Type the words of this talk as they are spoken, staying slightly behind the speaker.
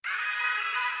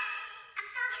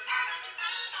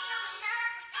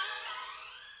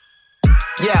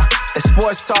Yeah, it's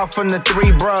sports talk from the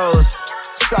three bros.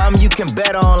 Something you can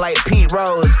bet on like Pete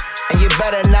Rose. And you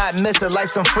better not miss it like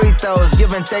some free throws.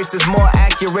 Give and takes is more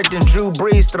accurate than Drew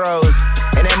Brees throws.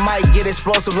 And it might get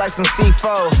explosive like some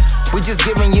C4. We just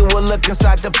giving you a look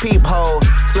inside the peephole.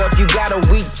 So if you got a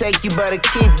weak take, you better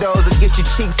keep those or get your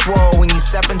cheeks swole when you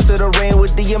step into the ring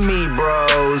with the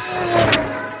Bros.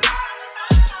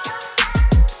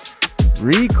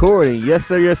 Recording. Yes,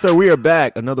 sir. Yes, sir. We are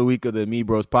back. Another week of the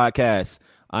Bros podcast.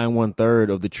 I'm 1/3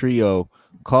 of the trio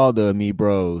called the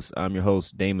Bros. I'm your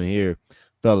host, Damon here.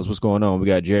 Fellas, what's going on? We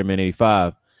got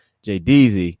Jerryman85, Jay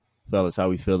Deezy. Fellas, how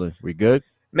we feeling? We good?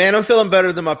 Man, I'm feeling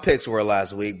better than my picks were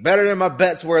last week. Better than my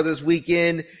bets were this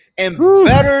weekend. And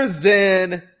better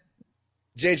than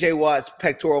J.J. Watt's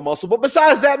pectoral muscle. But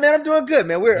besides that, man, I'm doing good,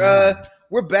 man.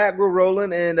 We're back. We're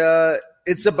rolling. And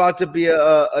it's about to be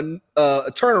a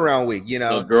turnaround week, you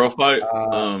know. A girl fight?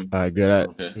 All right, good.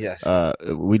 Okay. Yes.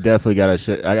 We definitely got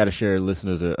to I got to share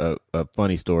listeners a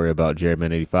funny story about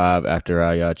Jerryman85 after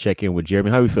I check in with Jeremy.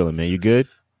 How you feeling, man? You good?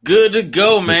 Good to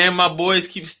go, man. My boys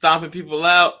keep stomping people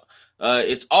out.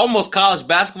 It's almost college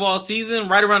basketball season.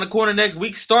 Right around the corner next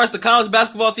week starts the college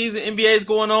basketball season. NBA is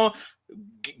going on.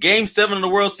 Game 7 of the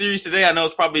World Series today. I know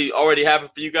it's probably already happened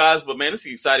for you guys, but man, it's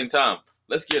an exciting time.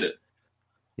 Let's get it.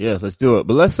 Yeah, let's do it.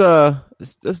 But let's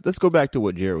go back to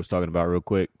what Jared was talking about real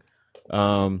quick.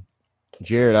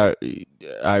 Jared,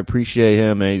 I appreciate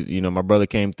him. And, you know, my brother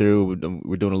came through.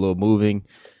 We're doing a little moving,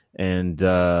 and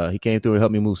he came through and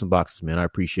helped me move some boxes, man. I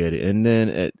appreciate it. And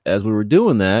then as we were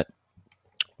doing that,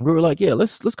 we were like, yeah,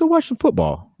 let's go watch some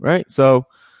football, right? So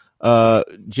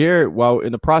Jared, while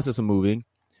in the process of moving,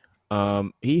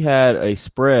 he had a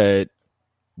spread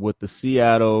with the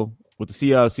Seattle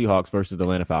Seahawks versus the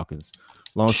Atlanta Falcons.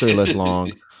 Long story less long.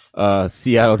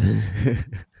 Seattle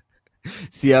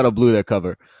blew their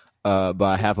cover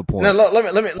by half a point. Now,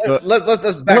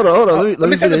 let's back. Hold on. Let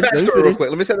me say the backstory real quick.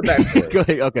 Let me say the backstory. Go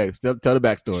ahead. Okay, tell the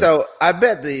backstory. So I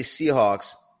bet the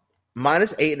Seahawks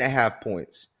minus 8.5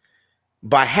 points.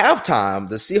 By halftime,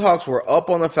 the Seahawks were up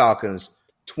on the Falcons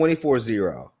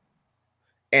 24-0.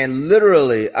 And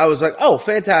literally, I was like, oh,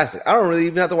 fantastic. I don't really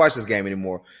even have to watch this game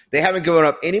anymore. They haven't given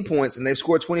up any points, and they've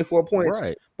scored 24 points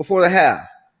before the half.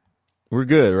 We're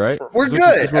good, right? We're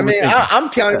good. I mean, I'm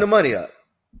counting the money up.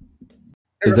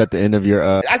 Is that the end of your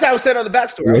That's how I said on the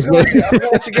backstory. I was going to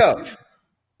let you go.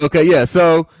 Okay, yeah.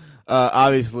 So,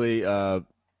 obviously,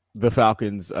 the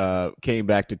Falcons came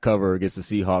back to cover against the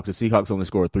Seahawks. The Seahawks only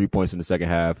scored 3 points in the second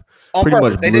half. On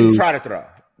purpose. They didn't try to throw.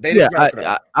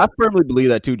 I firmly believe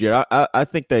that too, Jared. I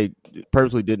think they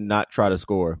purposely did not try to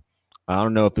score. I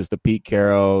don't know if it's the Pete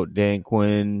Carroll, Dan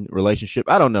Quinn relationship.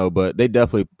 I don't know, but they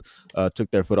definitely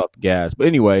took their foot off the gas. But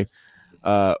anyway,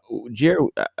 Jared,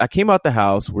 I came out the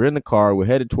house. We're in the car. We're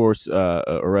headed towards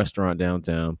a restaurant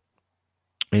downtown.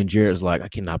 And Jared's like, I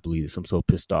cannot believe this. I'm so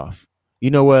pissed off. You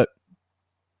know what?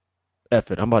 F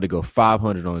it. I'm about to go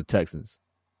 500 on the Texans.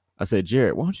 I said,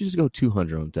 Jared, why don't you just go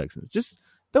 200 on the Texans? Just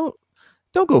don't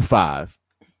go 5.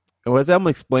 And as I'm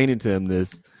explaining to him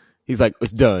this, he's like,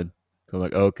 it's done. So I'm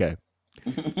like, okay.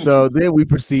 So then we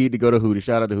proceed to go to Hooters.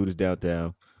 Shout out to Hooters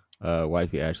downtown.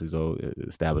 Wifey Ashley's old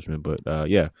establishment. But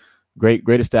yeah, great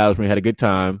establishment. Had a good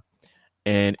time.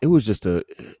 And it was just the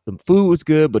food was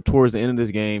good, but towards the end of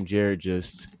this game, Jared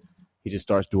just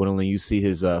starts dwindling. You see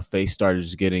his face started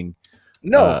just getting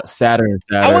sadder and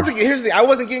sadder. I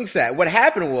wasn't getting sad. What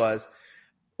happened was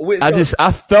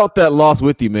I felt that loss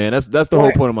with you, man. That's the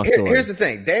whole point of my story. Here's the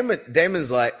thing. Damon's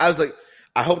like, I was like,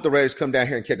 I hope the Raiders come down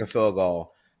here and kick a field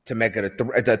goal to make it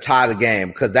to tie the game,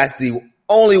 because that's the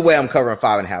only way I'm covering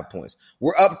 5.5 points.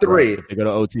 We're up 3. Right. They go to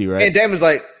OT, right? And Damon's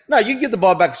like, no, you can get the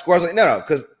ball back and score. I was like, no,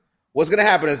 because what's going to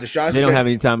happen is Deshaun's they don't have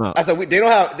any timeouts. I said, they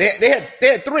don't have. They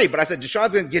had 3, but I said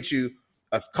Deshaun's going to get you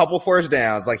a couple first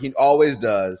downs like he always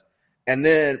does, and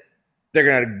then they're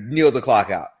going to kneel the clock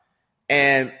out.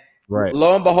 And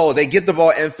lo and behold, they get the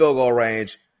ball in field goal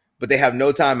range, but they have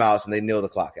no timeouts, and they kneel the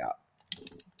clock out.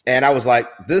 And I was like,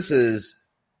 this is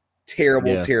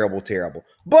terrible, terrible.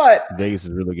 But Vegas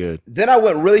is really good. Then I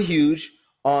went really huge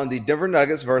on the Denver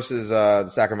Nuggets versus the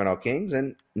Sacramento Kings,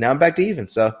 and now I'm back to even.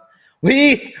 So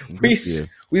we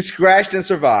scratched and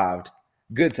survived.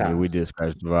 Good time. Yeah, we did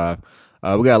scratch and survive.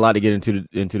 We got a lot to get into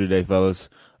today, fellas.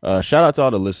 Shout out to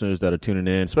all the listeners that are tuning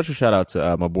in. Special shout out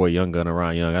to my boy Young Gunner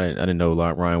Ryan Young. I didn't know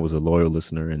Ryan was a loyal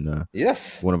listener, and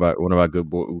yes, one of our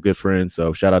good friends.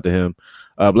 So shout out to him.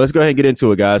 But let's go ahead and get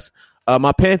into it, guys.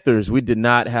 My Panthers, we did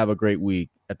not have a great week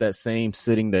at that same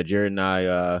sitting that Jared and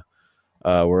I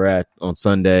were at on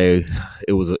Sunday.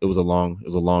 It was a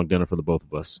long dinner for the both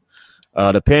of us.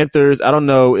 The Panthers, I don't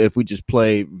know if we just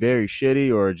play very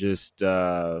shitty or just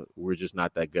we're just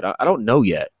not that good. I don't know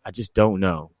yet. I just don't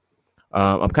know.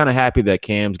 I'm kind of happy that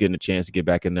Cam's getting a chance to get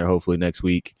back in there hopefully next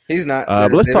week. He's not.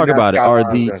 But let's talk about it. Are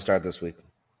the going to start this week?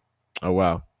 Oh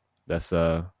wow, that's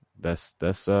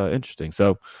interesting.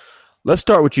 So let's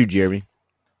start with you, Jeremy.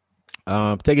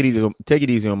 Take it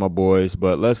easy on my boys,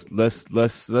 but let's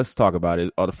talk about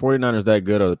it. Are the 49ers that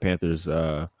good, or the Panthers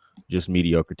just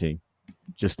mediocre team?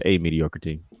 Just a mediocre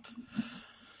team.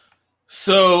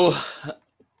 So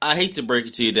I hate to break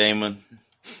it to you, Damon.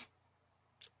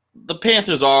 The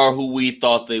Panthers are who we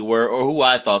thought they were, or who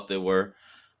I thought they were.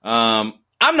 I'm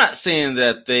not saying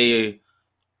that they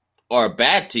are a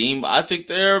bad team. I think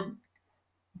they're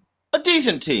a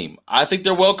decent team. I think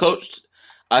they're well coached.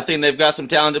 I think they've got some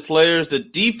talented players. The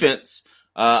defense,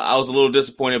 I was a little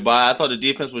disappointed by. I thought the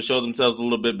defense would show themselves a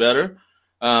little bit better.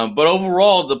 But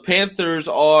overall, the Panthers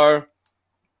are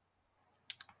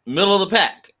middle of the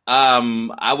pack.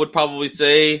 I would probably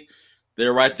say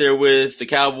they're right there with the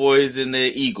Cowboys and the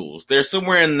Eagles. They're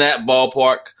somewhere in that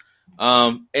ballpark.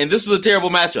 And this was a terrible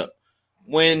matchup.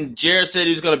 When Jared said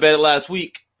he was going to bet it last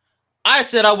week, I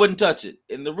said I wouldn't touch it.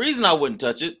 And the reason I wouldn't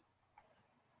touch it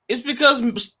is because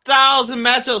styles and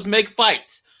matchups make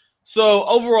fights. So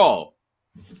overall,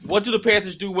 what do the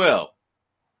Panthers do well?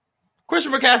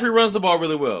 Christian McCaffrey runs the ball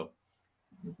really well.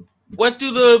 What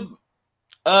do the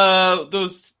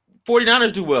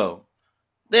 49ers do well?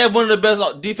 They have one of the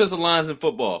best defensive lines in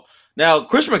football. Now,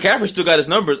 Christian McCaffrey still got his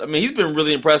numbers. I mean, he's been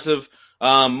really impressive.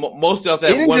 Mostly off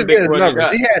that one big run.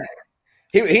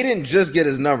 He didn't just get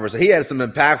his numbers. He had some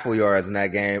impactful yards in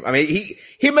that game. I mean,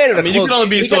 he made it. You can only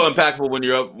be so impactful when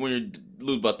you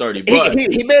lose by 30. But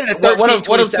he made it a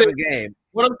 13-27 game.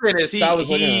 What I'm saying is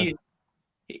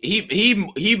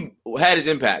he had his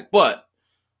impact, but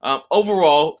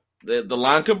overall the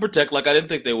line can protect like I didn't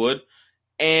think they would.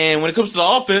 And when it comes to the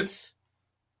offense,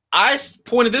 I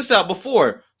pointed this out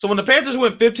before. So when the Panthers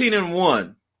went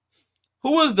 15-1,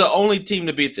 who was the only team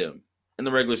to beat them in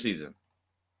the regular season?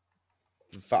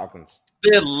 The Falcons.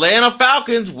 The Atlanta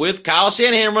Falcons with Kyle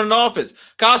Shanahan running the offense.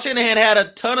 Kyle Shanahan had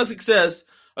a ton of success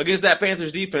against that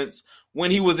Panthers defense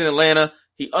when he was in Atlanta.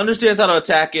 He understands how to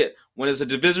attack it. When it's a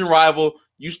division rival,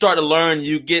 you start to learn,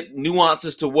 you get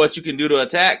nuances to what you can do to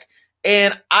attack.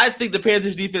 And I think the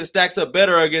Panthers defense stacks up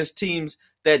better against teams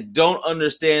that don't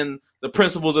understand the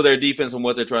principles of their defense and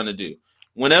what they're trying to do.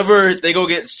 Whenever they go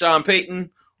get Sean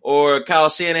Payton or Kyle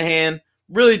Shanahan,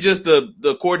 really just the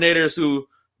coordinators who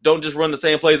don't just run the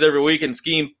same plays every week and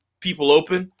scheme people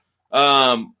open,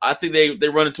 I think they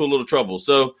run into a little trouble.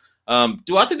 So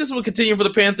do I think this will continue for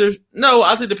the Panthers? No,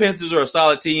 I think the Panthers are a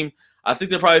solid team. I think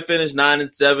they'll probably finish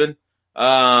 9-7.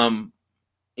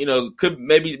 Could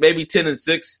maybe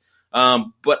 10-6.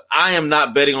 But I am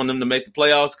not betting on them to make the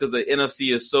playoffs because the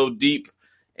NFC is so deep,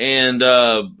 and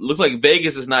looks like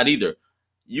Vegas is not either.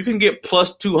 You can get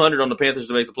plus 200 on the Panthers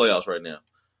to make the playoffs right now.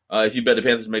 If you bet the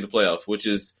Panthers to make the playoffs, which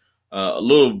is a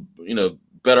little,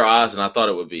 better odds than I thought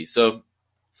it would be. So,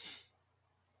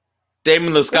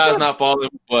 Damon, the sky's not falling,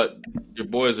 but your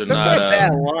boys are not. That's not a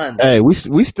bad one. Hey,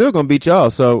 we still gonna beat y'all,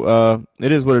 so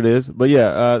it is what it is. But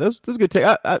yeah, that's a good take.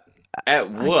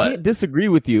 At what? I can't disagree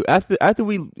with you. After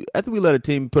we let a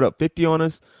team put up 50 on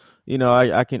us,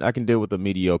 I can deal with a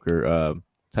mediocre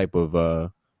type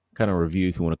of kind of review,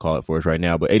 if you want to call it, for us right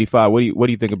now. But 85, what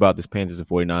do you think about this Panthers and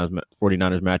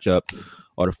 49ers matchup?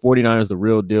 Are the 49ers the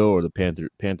real deal, or the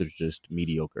Panthers just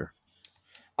mediocre?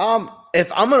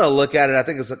 If I'm going to look at it, I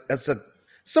think it's a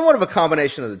somewhat of a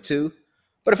combination of the two.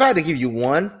 But if I had to give you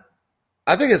one,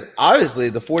 I think it's obviously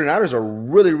the 49ers are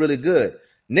really, really good.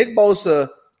 Nick Bosa,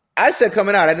 I said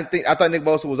coming out, I thought Nick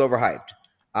Bosa was overhyped.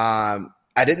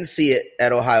 I didn't see it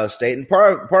at Ohio State, and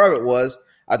part of it was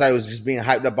I thought he was just being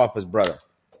hyped up off his brother.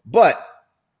 But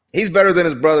he's better than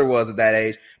his brother was at that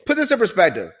age. Put this in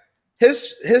perspective.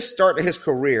 His start to his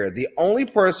career, the only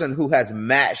person who has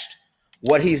matched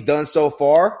what he's done so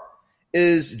far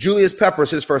is Julius Peppers,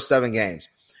 his first 7 games.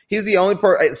 He's the only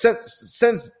person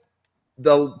since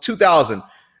the 2000.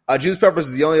 Julius Peppers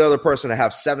is the only other person to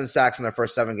have 7 sacks in their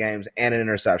first 7 games and an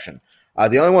interception.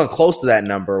 The only one close to that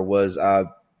number was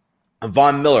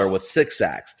Von Miller with 6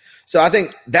 sacks. So I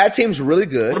think that team's really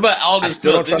good. What about Aldon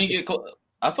Smith? Didn't he get close?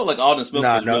 I feel like Aldon Smith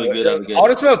was really good out of the gate.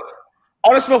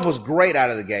 Aldon Smith was great out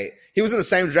of the gate. He was in the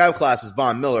same draft class as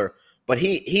Von Miller, but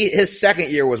his second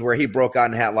year was where he broke out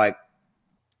and had like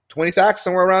 20 sacks,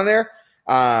 somewhere around there.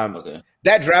 Okay.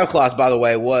 That draft class, by the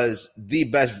way, was the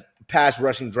best pass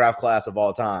rushing draft class of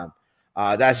all time.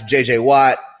 That's J.J.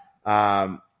 Watt,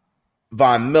 Von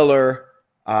Miller,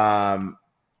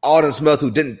 Alden Smith,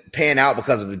 who didn't pan out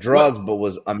because of the drugs, but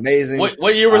was amazing.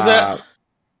 What year was that?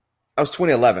 That was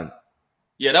 2011.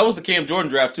 Yeah, that was the Cam Jordan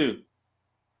draft too.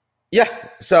 Yeah.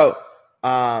 So,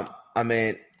 I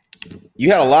mean,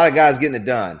 you had a lot of guys getting it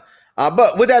done.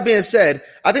 But with that being said,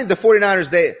 I think the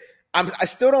 49ers, I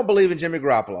still don't believe in Jimmy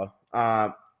Garoppolo.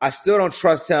 I still don't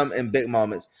trust him in big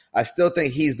moments. I still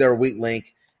think he's their weak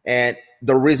link. And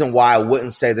the reason why I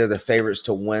wouldn't say they're the favorites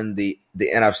to win the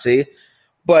NFC.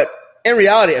 But in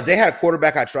reality, if they had a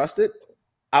quarterback I trusted,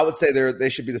 I would say they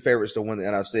should be the favorites to win the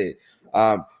NFC.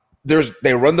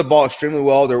 They run the ball extremely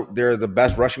well. They're the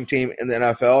best rushing team in the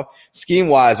NFL.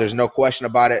 Scheme-wise, there's no question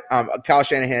about it. Kyle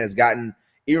Shanahan has gotten,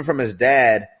 even from his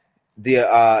dad,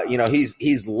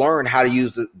 he's learned how to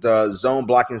use the zone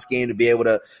blocking scheme to be able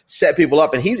to set people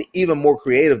up, and he's even more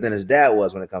creative than his dad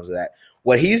was when it comes to that.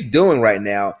 What he's doing right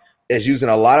now is using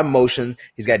a lot of motion.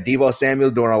 He's got Deebo Samuel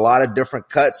doing a lot of different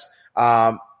cuts,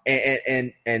 and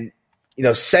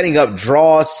setting up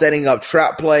draws, setting up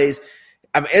trap plays.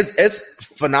 I mean, it's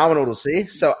phenomenal to see.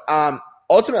 So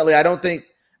ultimately, I don't think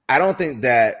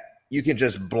that you can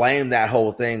just blame that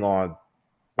whole thing on,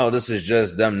 this is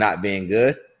just them not being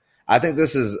good. I think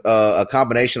this is a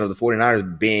combination of the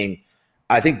 49ers being,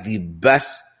 I think, the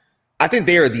best. I think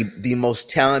they are the most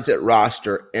talented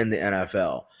roster in the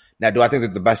NFL. Now, do I think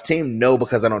they're the best team? No,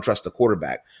 because I don't trust the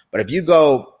quarterback. But if you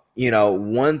go,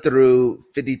 1 through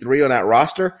 53 on that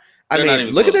roster,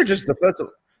 look at their just defensive.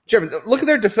 Jeremy, look at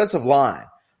their defensive line.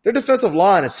 Their defensive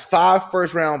line is 5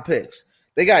 first-round picks.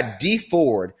 They got D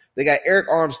Ford. They got Eric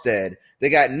Armstead. They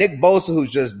got Nick Bosa,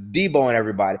 who's just deboing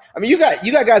everybody. I mean, you got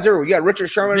guys everywhere. You got Richard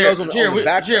Sherman on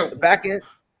the back end.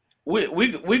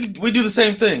 We do the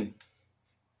same thing.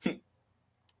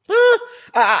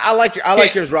 I like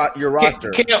your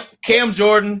roster. Cam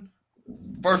Jordan,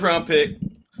 first round pick,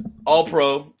 All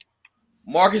Pro.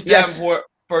 Marcus Davenport,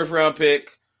 first round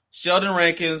pick. Sheldon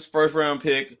Rankins, first round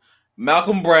pick.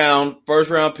 Malcolm Brown, first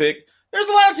round pick. There's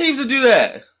a lot of teams that do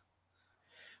that.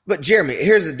 But Jeremy,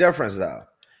 here's the difference though.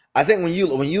 I think when you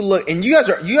look, and you guys,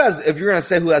 if you're gonna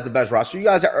say who has the best roster, you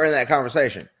guys are in that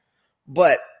conversation.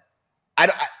 But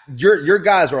your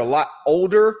guys are a lot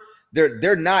older.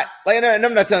 They're not like, and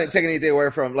I'm not taking anything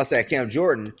away from, let's say, Cam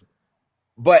Jordan,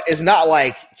 but it's not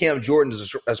like Cam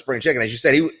Jordan's a spring chicken. As you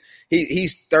said,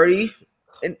 he's 30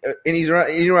 and he's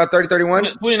around 30,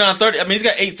 31. 29, 30. I mean, he's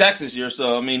got 8 sacks this year,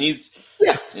 so I mean, he's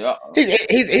a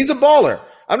baller.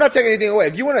 I'm not taking anything away.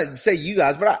 If you want to say you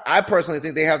guys, but I personally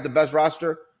think they have the best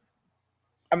roster.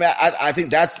 I mean, I think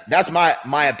that's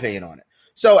my opinion on it.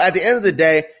 So at the end of the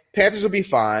day, Panthers will be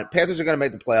fine. Panthers are going to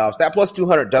make the playoffs. That plus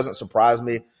 200 doesn't surprise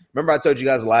me. Remember I told you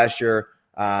guys last year,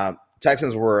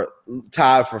 Texans were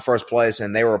tied for first place,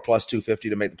 and they were a plus 250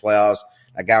 to make the playoffs.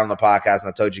 I got on the podcast, and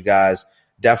I told you guys,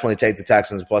 definitely take the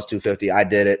Texans plus 250. I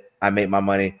did it. I made my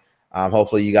money.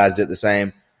 Hopefully you guys did the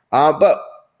same. But,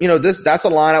 that's a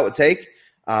line I would take.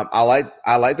 I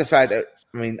like the fact that,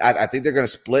 I think they're going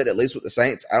to split at least with the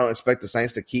Saints. I don't expect the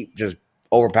Saints to keep just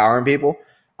overpowering people.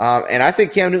 And I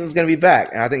think Cam Newton's going to be back,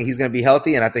 and I think he's going to be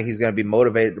healthy, and I think he's going to be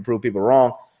motivated to prove people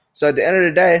wrong. So at the end of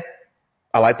the day,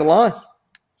 I like the line.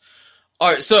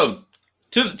 All right, so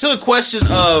to the question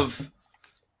of,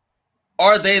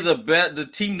 are they the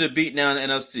team to beat now in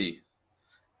the NFC?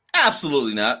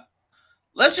 Absolutely not.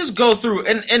 Let's just go through,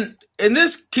 and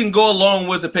this can go along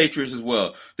with the Patriots as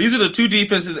well. These are the two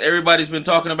defenses everybody's been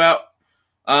talking about.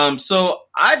 So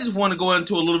I just want to go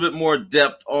into a little bit more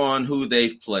depth on who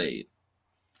they've played.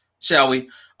 Shall we?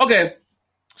 Okay,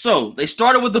 so they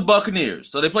started with the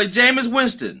Buccaneers. So they played Jameis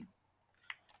Winston.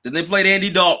 Then they played Andy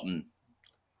Dalton.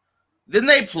 Then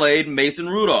they played Mason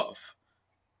Rudolph.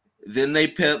 Then they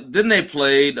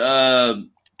played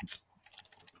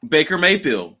Baker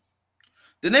Mayfield.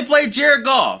 Then they played Jared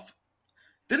Goff.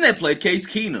 Then they played Case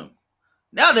Keenum.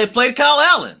 Now they played Kyle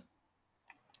Allen.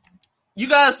 You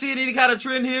guys seeing any kind of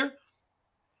trend here?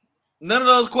 None of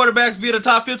those quarterbacks being a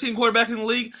top 15 quarterback in the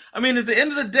league. I mean, at the end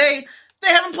of the day, they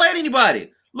haven't played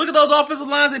anybody. Look at those offensive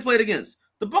lines they played against.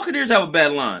 The Buccaneers have a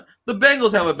bad line. The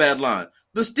Bengals have a bad line.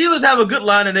 The Steelers have a good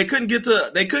line, and they couldn't get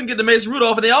to Mason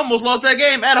Rudolph, and they almost lost that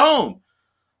game at home.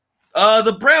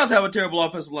 The Browns have a terrible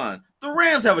offensive line. The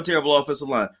Rams have a terrible offensive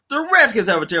line. The Redskins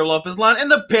have a terrible offensive line, and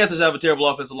the Panthers have a terrible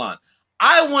offensive line.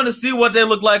 I want to see what they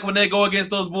look like when they go against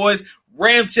those boys,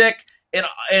 Ramczyk and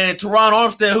Teron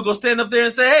Armstead, who go stand up there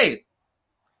and say, "Hey,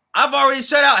 I've already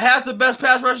shut out half the best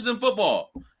pass rushers in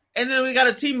football." And then we got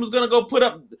a team who's going to go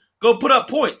put up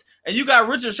points. And you got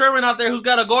Richard Sherman out there who's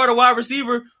got a guard, a wide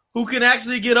receiver who can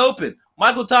actually get open.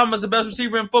 Michael Thomas is the best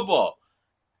receiver in football.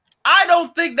 I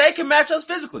don't think they can match us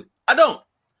physically. I don't.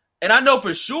 And I know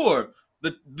for sure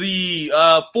the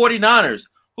 49ers,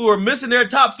 who are missing their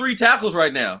top 3 tackles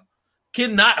right now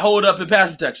cannot hold up in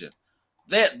pass protection.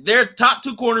 Their top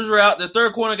 2 corners are out. Their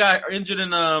third corner guy are injured in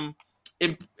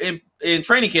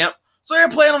training camp. So they're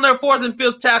playing on their 4th and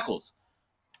 5th tackles.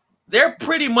 They're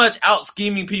pretty much out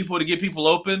scheming people to get people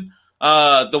open.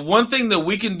 The one thing that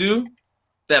we can do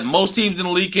that most teams in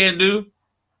the league can't do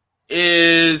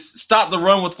is stop the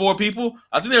run with 4 people.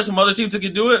 I think there's some other teams that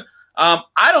can do it.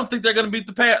 I don't think they're going to beat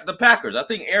the Packers. I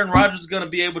think Aaron Rodgers is going to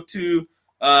be able to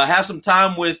have some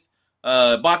time with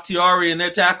Bakhtiari and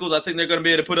their tackles. I think they're going to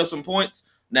be able to put up some points.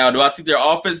 Now, do I think their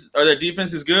offense or their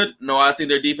defense is good? No, I think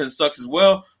their defense sucks as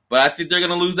well. But I think they're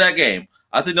going to lose that game.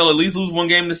 I think they'll at least lose one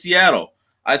game to Seattle.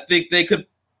 I think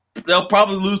they'll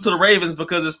probably lose to the Ravens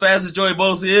because as fast as Joey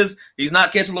Bosa is, he's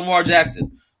not catching Lamar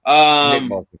Jackson. Nick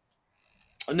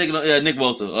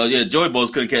Bosa. Joey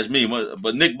Bosa couldn't catch me,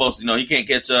 but Nick Bosa, he can't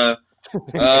catch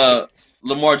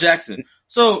Lamar Jackson.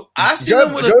 So I see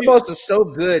Joey Bosa is so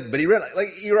good, but he ran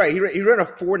you're right. He ran a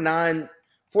 4.97.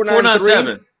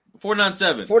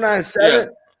 4.97.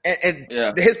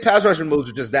 And his pass rushing moves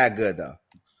are just that good, though.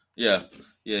 Yeah.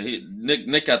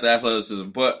 Nick got the athleticism,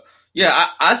 but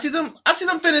I see them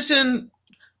finishing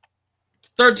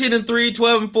 13-3,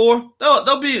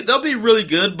 12-4. They'll be really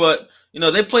good, but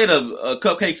they played a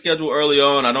cupcake schedule early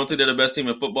on. I don't think they're the best team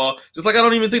in football. Just like I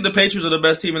don't even think the Patriots are the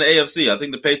best team in the AFC. I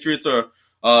think the Patriots are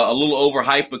a little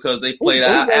overhyped because they played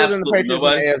absolutely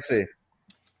nobody. In the AFC?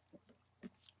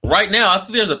 Right now, I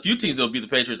think there's a few teams that will beat the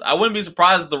Patriots. I wouldn't be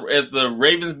surprised if the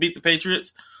Ravens beat the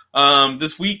Patriots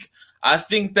this week. I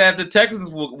think that the Texans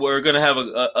were going to have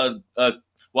I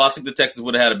think the Texans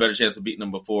would have had a better chance of beating them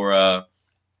before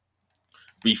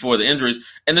the injuries.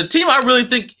 And the team I really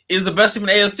think is the best team in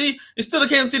the AFC is still the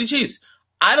Kansas City Chiefs.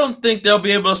 I don't think they'll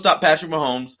be able to stop Patrick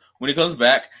Mahomes when he comes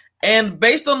back. And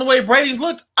based on the way Brady's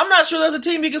looked, I'm not sure there's a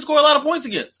team he can score a lot of points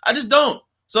against. I just don't.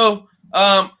 So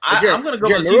I'm going to go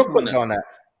with the Chiefs on that.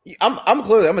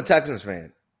 I'm a Texans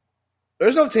fan.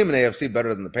 There's no team in the AFC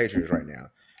better than the Patriots right now.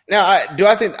 Now, do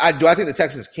I think the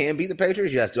Texans can beat the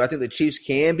Patriots? Yes. Do I think the Chiefs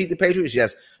can beat the Patriots?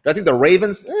 Yes. Do I think the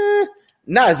Ravens?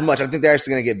 Not as much. I think they're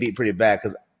actually going to get beat pretty bad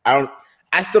because I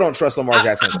still don't trust Lamar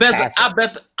Jackson.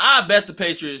 I bet the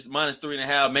Patriots minus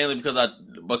 3.5 mainly because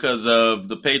of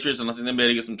the Patriots and I think they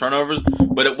may get some turnovers.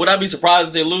 But would I be surprised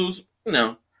if they lose?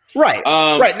 No. Right.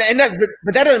 Right. And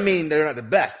but that doesn't mean they're not the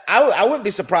best. I wouldn't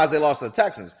be surprised they lost to the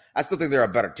Texans. I still think they're a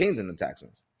better team than the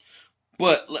Texans.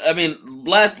 But I mean,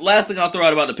 last thing I'll throw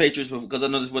out about the Patriots because I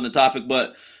know this wasn't the topic,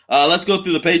 but let's go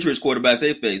through the Patriots quarterbacks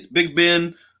they faced. Big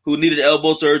Ben, who needed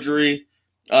elbow surgery.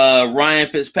 Ryan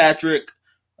Fitzpatrick.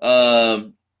 What's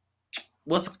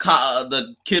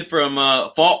the kid from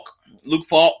Falk? Luke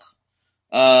Falk.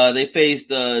 They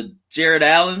faced Jared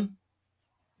Allen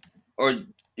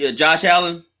Josh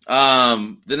Allen.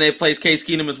 Then they played Case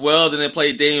Keenum as well. Then they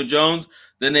played Daniel Jones.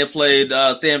 Then they played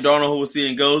Sam Darnold, who was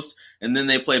seeing ghosts. And then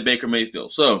they played Baker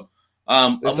Mayfield. So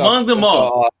among them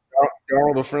all,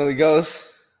 Darnold a friendly ghost.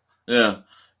 Yeah.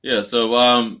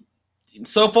 So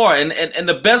far, and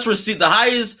the best the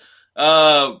highest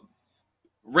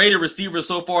rated receiver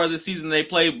so far this season, they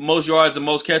played most yards and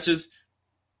most catches.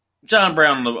 John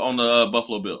Brown on the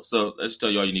Buffalo Bills. So that should tell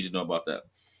you all you need to know about that.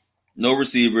 No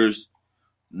receivers,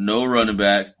 no running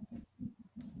backs,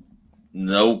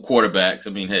 no quarterbacks.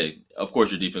 I mean, hey, of course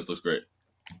your defense looks great.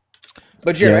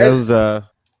 But Jared, go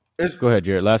ahead,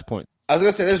 Jared. Last point. I was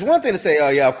going to say, there's one thing to say, oh,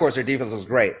 yeah, of course their defense looks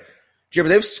great. Jared,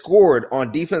 they've scored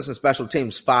on defense and special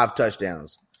teams 5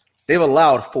 touchdowns. They've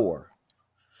allowed 4.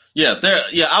 Yeah,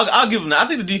 I'll give them that. I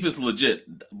think the defense is legit.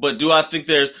 But do I think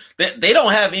they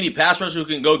don't have any pass rusher who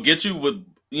can go get you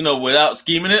without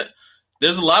scheming it?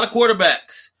 There's a lot of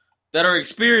quarterbacks that are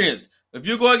experienced. If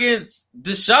you go against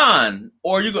Deshaun,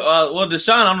 or you go, Deshaun,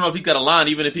 I don't know if he got a line,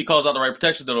 even if he calls out the right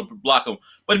protection, that'll block him.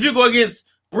 But if you go against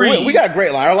Breeze, we got a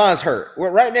great line. Our line's hurt.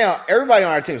 Right now, everybody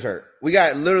on our team's hurt. We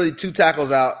got literally 2 tackles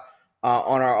out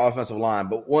on our offensive line.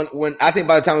 But when I think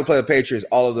by the time we play the Patriots,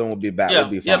 all of them will be back.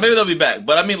 Yeah, maybe they'll be back.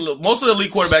 But I mean, most of the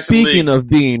elite quarterbacks. Speaking of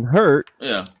being hurt,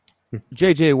 yeah,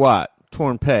 J.J. Watt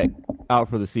torn pec out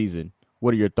for the season.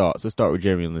 What are your thoughts? Let's start with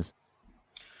Jeremy on this.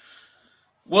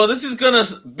 Well, this is going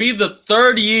to be the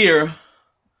 3rd year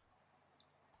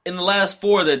in the last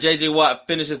 4 that J.J. Watt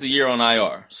finishes the year on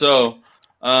IR. So,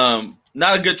 not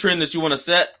a good trend that you want to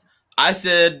set. I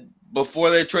said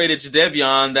before they traded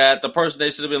Jadeveon that the person they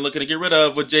should have been looking to get rid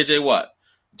of was J.J. Watt.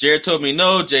 Jared told me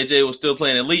no, J.J. was still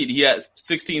playing elite. He had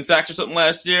 16 sacks or something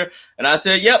last year. And I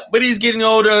said, yep, but he's getting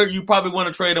older. You probably want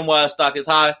to trade him while his stock is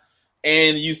high.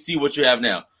 And you see what you have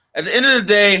now. At the end of the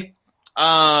day,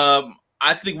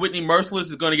 I think Whitney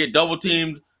Merciless is going to get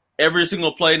double-teamed every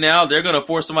single play now. They're going to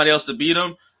force somebody else to beat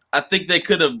him. I think they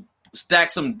could have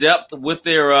stack some depth with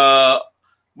their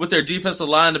defensive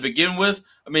line to begin with.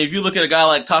 I mean, if you look at a guy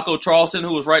like Taco Charlton,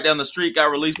 who was right down the street,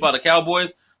 got released by the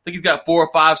Cowboys. I think he's got 4 or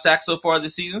 5 sacks so far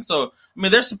this season. So, I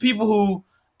mean, there's some people who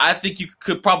I think you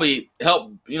could probably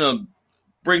help,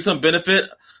 bring some benefit.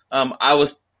 I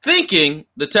was thinking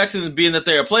the Texans, being that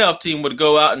they're a playoff team, would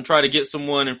go out and try to get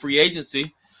someone in free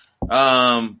agency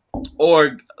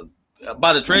or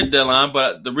by the trade deadline.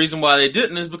 But the reason why they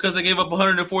didn't is because they gave up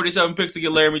 147 picks to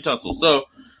get Laramie Tunsil. So,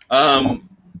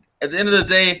 at the end of the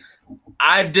day,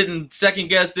 I didn't second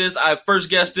guess this. I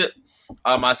first guessed it.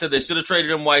 I said they should have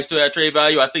traded him while he still had trade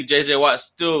value. I think J.J. Watt's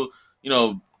still,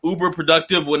 uber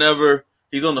productive whenever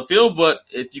he's on the field. But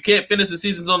if you can't finish the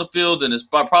seasons on the field, then it's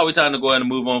probably time to go ahead and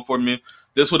move on for me.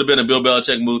 This would have been a Bill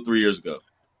Belichick move 3 years ago.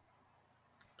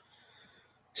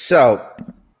 So,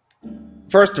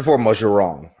 first and foremost, you're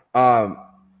wrong.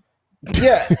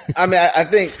 Yeah, I mean, I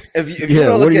think if you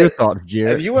want to look at thoughts,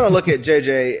 Jared? If you want to look at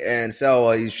JJ and say,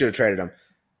 well, you should have traded him.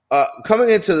 Coming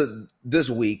into this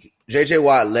week, JJ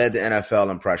Watt led the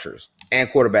NFL in pressures and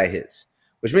quarterback hits,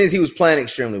 which means he was playing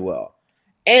extremely well.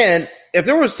 And if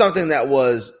there was something that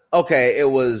was okay, it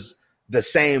was the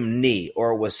same knee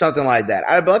or it was something like that,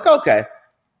 I'd be like, okay.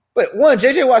 But one,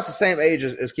 JJ Watt's the same age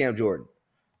as Cam Jordan.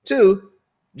 Two,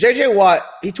 JJ Watt,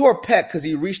 he tore a pec because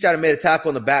he reached out and made a tackle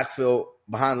in the backfield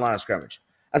behind the line of scrimmage.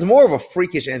 That's more of a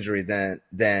freakish injury than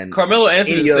Carmelo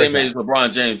Anthony's the same age as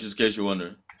LeBron James, just in case you're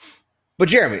wondering. But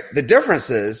Jeremy, the difference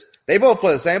is they both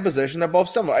play the same position. They're both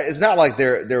similar. It's not like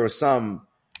there was some,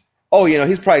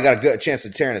 he's probably got a good chance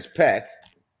of tearing his pec.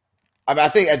 I mean, I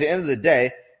think at the end of the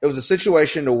day, it was a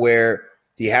situation to where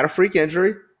he had a freak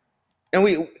injury.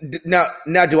 And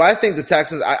now, do I think the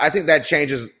Texans? I think that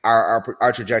changes our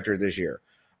trajectory this year.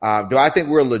 Do I think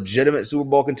we're legitimate Super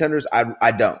Bowl contenders?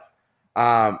 I don't.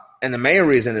 And the main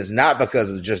reason is not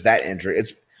because of just that injury.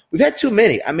 We've had too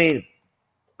many. I mean,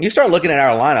 you start looking at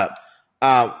our lineup.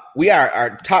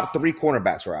 Our top 3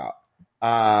 cornerbacks are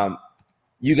out.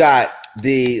 You got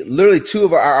literally 2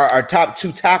 of our top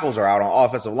 2 tackles are out on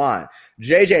offensive line.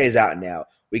 JJ is out now.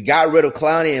 We got rid of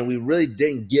Clowney, and we really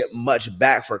didn't get much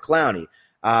back for Clowney.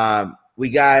 We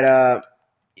got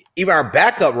even our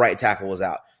backup right tackle was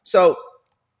out. So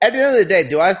at the end of the day,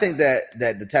 do I think that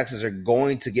the Texans are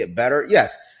going to get better?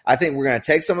 Yes. I think we're going to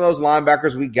take some of those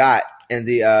linebackers we got in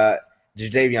the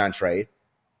Jadeveon trade,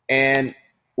 and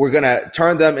we're going to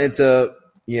turn them into,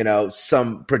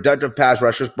 some productive pass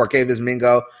rushers, Barkevius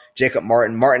Mingo, Jacob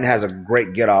Martin. Martin has a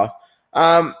great get-off.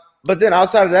 But then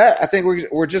outside of that, I think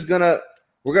we're just going to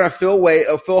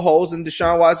fill holes, and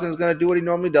Deshaun Watson is going to do what he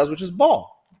normally does, which is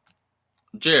ball.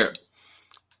 Jared,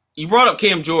 you brought up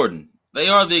Cam Jordan. They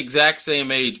are the exact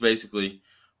same age, basically.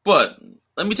 But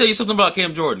let me tell you something about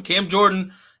Cam Jordan. Cam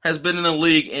Jordan has been in the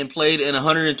league and played in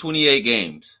 128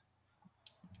 games.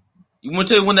 You want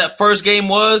to tell you when that first game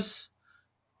was?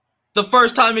 The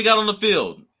first time he got on the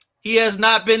field. He has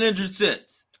not been injured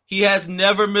since. He has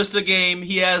never missed a game.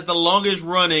 He has the longest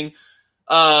running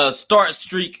start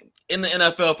streak in the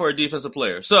NFL for a defensive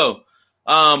player. So,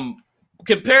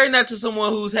 comparing that to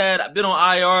someone who's been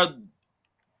on IR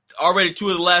already 2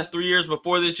 of the last 3 years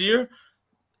before this year,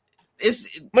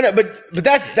 but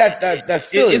that's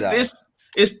silly.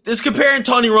 It's comparing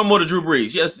Tony Romo to Drew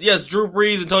Brees. Yes, Drew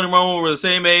Brees and Tony Romo were the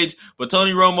same age, but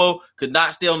Tony Romo could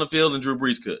not stay on the field and Drew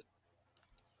Brees could.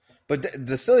 But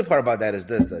the silly part about that is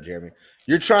this, though, Jeremy.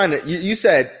 You're trying to. You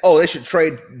said, they should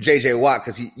trade J.J. Watt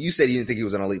because you said you didn't think he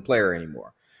was an elite player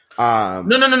anymore. No.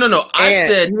 I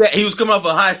said he was coming off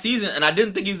a high season, and I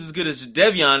didn't think he was as good as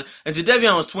Jadeveon. And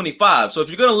Jadeveon was 25. So if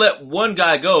you're going to let one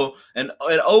guy go and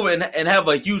have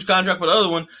a huge contract for the other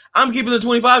one, I'm keeping the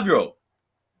 25-year-old.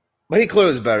 But he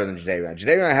clearly is better than Jadeveon.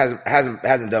 Jadeveon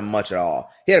hasn't done much at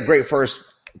all. He had a great first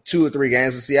 2 or 3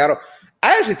 games with Seattle.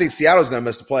 I actually think Seattle's going to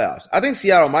miss the playoffs. I think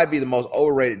Seattle might be the most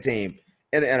overrated team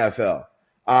in the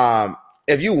NFL.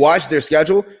 If you watch their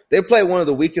schedule, they play one of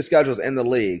the weakest schedules in the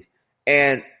league,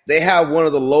 and they have one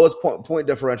of the lowest point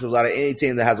differentials out of any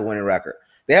team that has a winning record.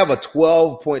 They have a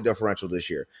 12-point differential this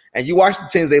year. And you watch the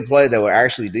teams they played that were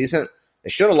actually decent.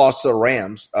 They should have lost to the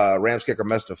Rams. Rams kicker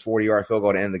missed a 40-yard field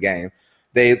goal to end the game.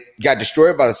 They got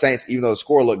destroyed by the Saints, even though the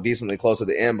score looked decently close at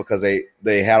the end because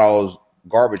they had all those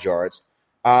garbage yards.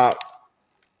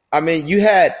 I mean, you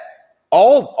had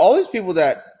all these people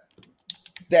that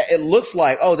it looks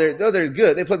like, they're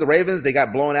good. They played the Ravens. They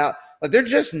got blown out. Like, they're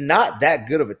just not that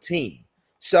good of a team.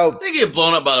 So they get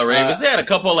blown up by the Ravens. They had a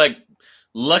couple of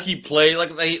lucky plays.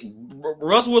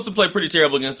 Russell Wilson played pretty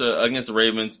terrible against the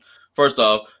Ravens. First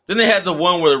off, then they had the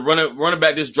one where the running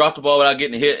back just dropped the ball without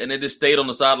getting hit, and it just stayed on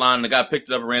the sideline, and the guy picked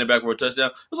it up and ran it back for a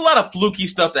touchdown. There's a lot of fluky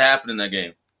stuff that happened in that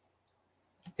game.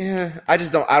 Yeah, I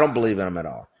don't believe in him at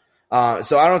all.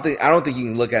 So I don't think you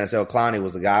can look at it and say, "Oh, Clowney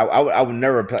was the guy." I would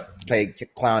never pay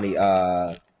Clowney.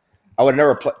 I would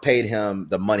never paid him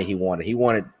the money he wanted. He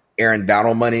wanted Aaron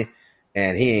Donald money,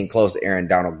 and he ain't close to Aaron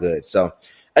Donald good. So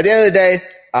at the end of the day,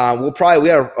 we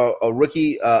had a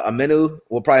rookie, Aminu.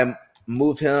 We'll probably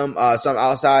move him some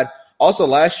outside. Also,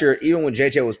 last year, even when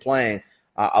JJ was playing,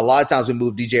 a lot of times we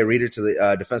moved DJ Reader to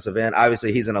the defensive end.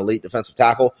 Obviously, he's an elite defensive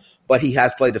tackle, but he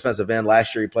has played defensive end.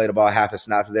 Last year, he played about half his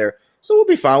snaps there. So we'll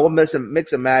be fine. We'll mix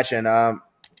and match. And,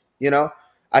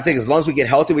 I think as long as we get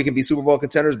healthy, we can be Super Bowl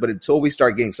contenders. But until we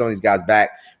start getting some of these guys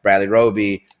back, Bradley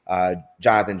Roby,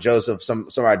 Jonathan Joseph, some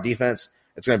of our defense,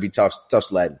 it's going to be tough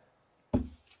sledding.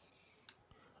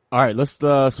 All right, let's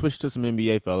switch to some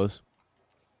NBA, fellas.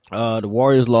 The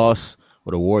Warriors lost.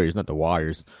 Well, the Warriors, not the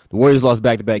Warriors. The Warriors lost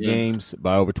back-to-back games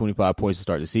by over 25 points to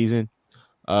start the season.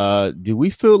 Do we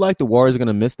feel like the Warriors are going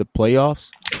to miss the playoffs?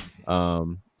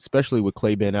 Especially with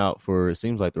Klay being out for, it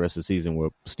seems like, the rest of the season,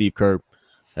 where Steve Kerr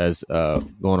has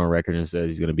gone on record and said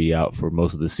he's going to be out for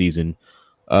most of the season.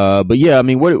 But yeah, I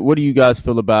mean, what do you guys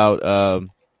feel about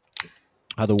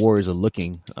how the Warriors are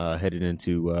looking headed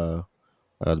into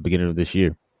the beginning of this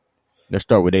year? Let's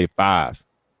start with 85.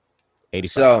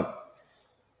 So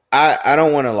I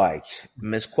don't want to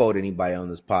misquote anybody on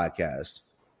this podcast.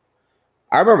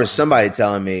 I remember somebody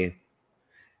telling me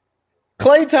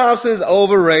Klay Thompson's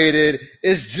overrated.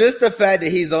 It's just the fact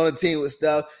that he's on a team with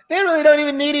Steph. They really don't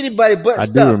even need anybody but Steph.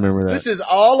 I do remember that. This is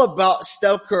all about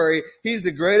Steph Curry. He's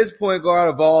the greatest point guard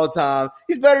of all time.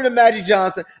 He's better than Magic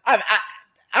Johnson.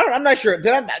 I'm not sure.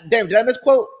 Did I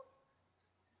misquote?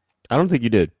 I don't think you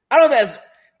did. I don't think that's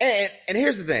 – and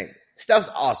here's the thing. Steph's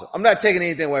awesome. I'm not taking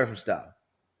anything away from Steph.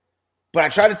 But I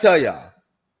try to tell y'all,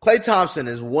 Klay Thompson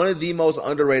is one of the most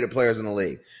underrated players in the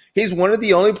league. He's one of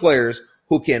the only players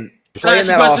who can – play in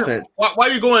that offense. Why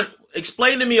are you going?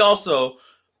 Explain to me also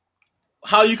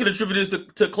how you can attribute this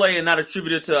to Klay and not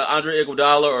attribute it to Andre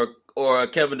Iguodala or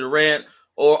Kevin Durant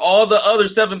or all the other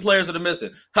 7 players that are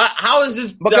missing. How is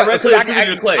this directly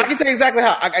attributed to Klay? I can tell you exactly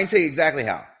how. I can tell you exactly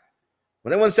how.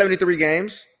 When they won 73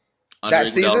 games that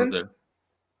season,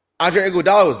 Andre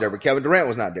Iguodala was there, but Kevin Durant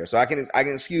was not there, so I can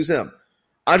excuse him.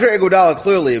 Andre Iguodala,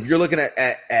 clearly, if you're looking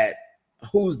at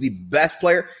who's the best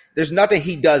player, there's nothing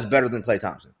he does better than Klay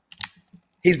Thompson.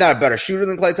 He's not a better shooter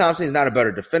than Klay Thompson. He's not a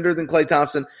better defender than Klay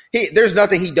Thompson. There's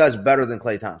nothing he does better than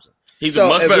Klay Thompson. He's a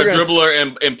much better dribbler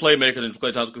and playmaker than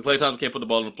Klay Thompson, because Klay Thompson can't put the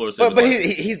ball on the floor. But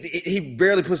he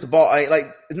barely puts the ball.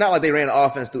 It's not like they ran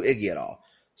offense through Iggy at all.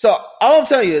 So all I'm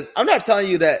telling you is, I'm not telling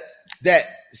you that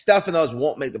Steph and those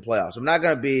won't make the playoffs. I'm not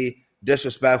going to be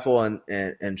disrespectful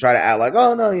and try to act like,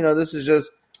 oh no, this is just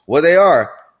what they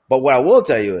are. But what I will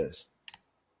tell you is,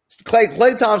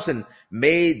 Klay Thompson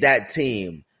made that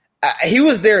team. He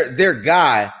was their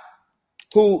guy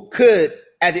who could,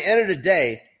 at the end of the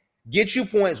day, get you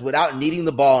points without needing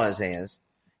the ball in his hands.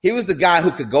 He was the guy who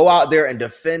could go out there and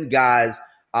defend guys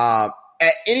at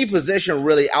any position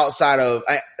really outside of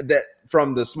that,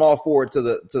 from the small forward to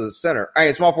the center,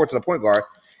 small forward to the point guard.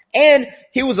 And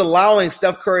he was allowing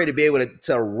Steph Curry to be able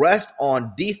to rest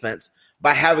on defense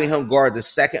by having him guard the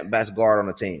second best guard on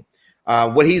the team.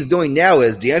 What he's doing now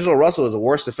is D'Angelo Russell is a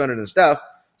worse defender than Steph.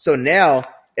 So now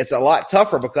it's a lot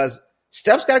tougher because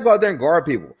Steph's got to go out there and guard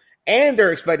people. And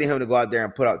they're expecting him to go out there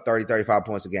and put up 30, 35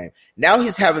 points a game. Now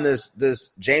he's having this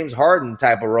James Harden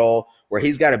type of role where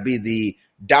he's got to be the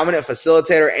dominant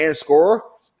facilitator and scorer.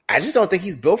 I just don't think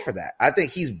he's built for that. I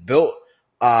think he's built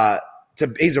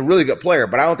he's a really good player,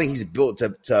 but I don't think he's built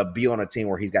to be on a team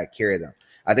where he's got to carry them.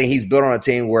 I think he's built on a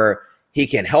team where he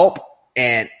can help,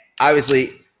 and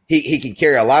obviously he can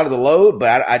carry a lot of the load,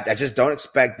 but I just don't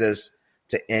expect this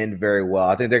to end very well.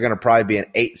 I think they're going to probably be an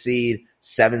 8 seed,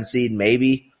 7 seed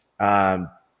maybe,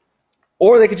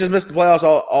 or they could just miss the playoffs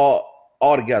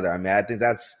all together. I mean, I think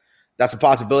that's a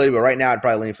possibility, but right now I'd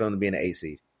probably lean for them to be an 8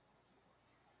 seed.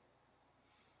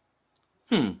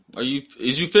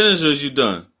 Is you finished or is you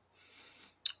done?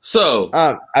 So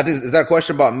I think, is that a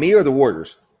question about me or the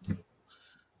Warriors?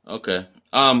 Okay.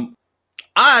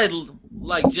 I,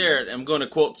 like Jared, am going to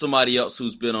quote somebody else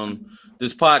who's been on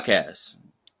this podcast,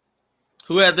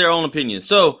 who had their own opinion.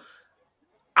 So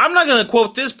I'm not going to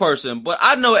quote this person, but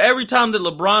I know every time that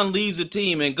LeBron leaves a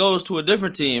team and goes to a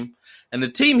different team, and the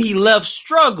team he left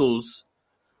struggles,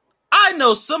 I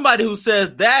know somebody who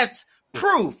says that's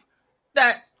proof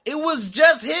that it was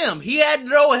just him. He had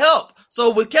no help. So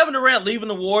with Kevin Durant leaving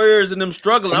the Warriors and them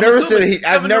struggling, I've never said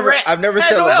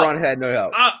LeBron had no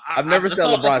help. I've never said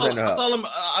LeBron had no help.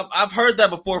 I've heard that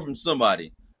before from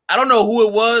somebody. I don't know who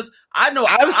it was. I know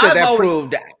I've said that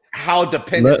proved how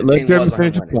dependent the team was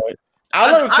on him.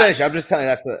 I'll let him finish. I'm just telling you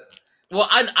that's it. Well,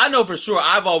 I know for sure.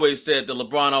 I've always said that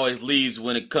LeBron always leaves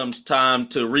when it comes time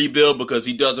to rebuild because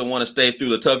he doesn't want to stay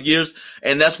through the tough years,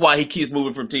 and that's why he keeps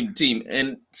moving from team to team.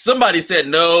 And somebody said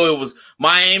no, it was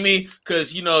Miami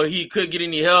because he couldn't get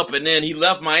any help, and then he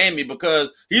left Miami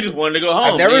because he just wanted to go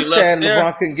home. I never said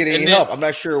LeBron couldn't get any help. I'm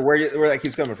not sure where that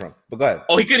keeps coming from, but go ahead.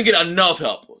 Oh, he couldn't get enough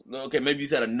help. Okay, maybe he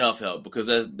said enough help because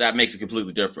that makes it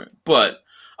completely different. But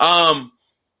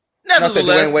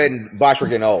nevertheless, Dwayne Wade and Bosh were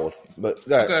getting old. But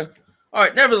go ahead. Okay. All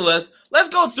right, nevertheless, let's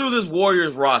go through this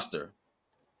Warriors roster.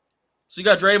 So you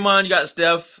got Draymond, you got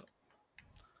Steph,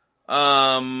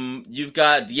 you've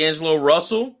got D'Angelo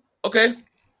Russell. Okay,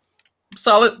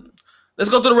 solid. Let's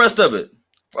go through the rest of it.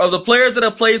 Of the players that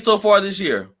have played so far this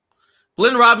year,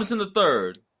 Glenn Robinson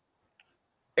III,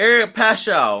 Eric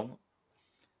Paschal,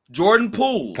 Jordan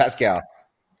Poole. Pascal.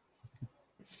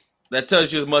 That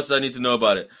tells you as much as I need to know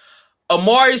about it.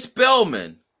 Amari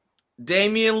Spellman,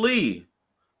 Damian Lee,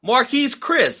 Marquise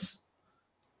Chris,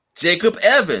 Jacob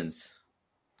Evans,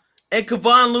 and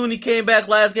Kevon Looney came back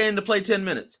last game to play 10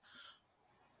 minutes.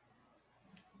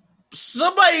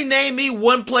 Somebody name me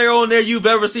one player on there you've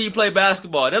ever seen play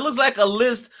basketball. That looks like a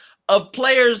list of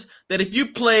players that if you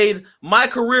played My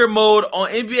Career Mode on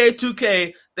NBA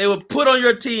 2K, they would put on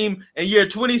your team in year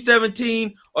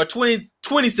 2017 or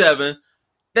 2027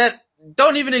 that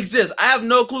don't even exist. I have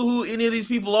no clue who any of these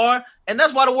people are, and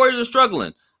that's why the Warriors are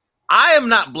struggling. I am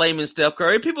not blaming Steph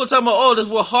Curry. People are talking about, this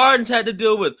is what Harden's had to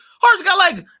deal with. Harden's got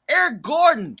like Eric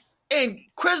Gordon and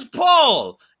Chris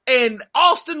Paul and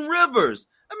Austin Rivers.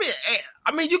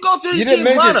 I mean, you go through these team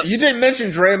lineups. You didn't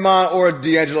mention Draymond or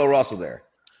D'Angelo Russell there.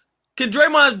 Can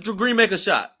Draymond Green make a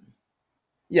shot?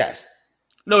 Yes.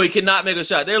 No, he cannot make a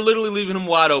shot. They're literally leaving him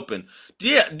wide open. Put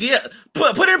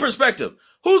it in perspective.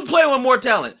 Who's playing with more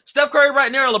talent? Steph Curry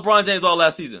right now or LeBron James all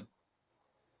last season?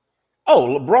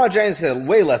 Oh, LeBron James had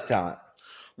way less talent.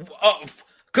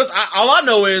 Because all I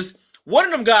know is one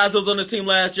of them guys that was on this team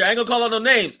last year, I ain't going to call out no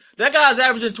names. That guy's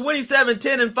averaging 27,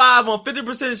 10, and 5 on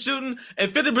 50% shooting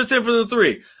and 50% from the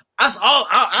three. That's all.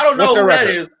 I don't know who that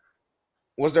is.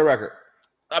 What's their record?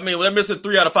 I mean, they're missing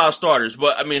 3 out of 5 starters.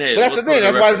 But, I mean, hey. But that's the thing.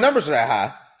 That's why his numbers are that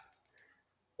high.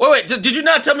 Wait. Did you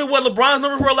not tell me what LeBron's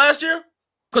numbers were last year?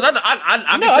 Because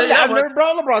I've never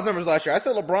brought LeBron's numbers last year. I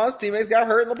said LeBron's teammates got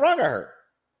hurt and LeBron got hurt.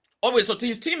 Oh, wait, so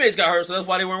his teammates got hurt, so that's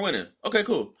why they weren't winning. Okay,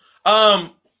 cool.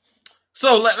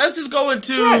 So let's just go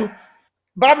into... Right.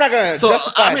 But I'm not going to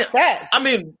justify stats. I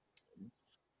mean,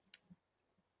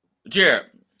 Jared,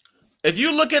 if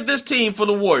you look at this team for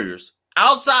the Warriors,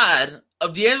 outside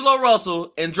of D'Angelo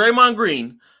Russell and Draymond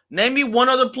Green, name me one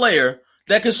other player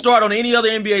that can start on any other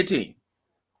NBA team.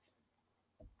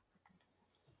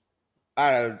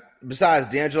 Besides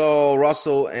D'Angelo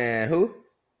Russell and who?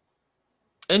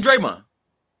 And Draymond.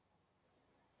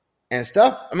 And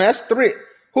stuff. I mean, that's 3.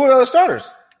 Who are the other starters?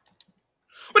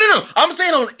 But no. I'm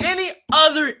saying on any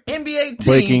other NBA team.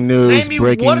 Breaking news. Name me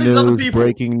one of these other people.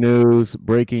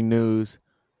 Breaking news.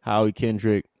 Howie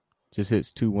Kendrick just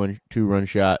hits 2-run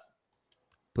shot.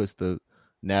 Puts the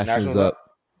Nationals up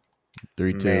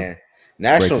 3-2. Man,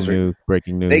 Nationals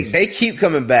breaking news. They keep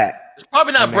coming back. It's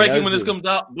probably not breaking when this comes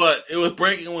out, but it was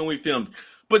breaking when we filmed.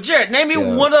 But Jared, name me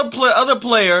one other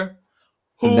player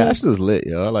who the Nationals lit,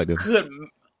 yo. I like them.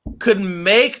 Could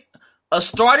make a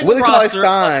starting roster. Willie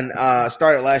Cauley-Stein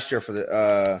started last year for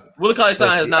the. Willie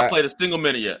Cauley-Stein has not played a single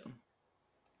minute yet.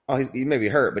 Oh, he may be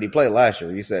hurt, but he played last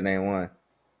year. You said name one.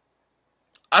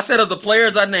 I said of the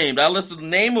players I named, I listed the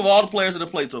name of all the players that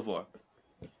have played so far.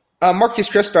 Marquise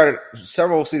Chris started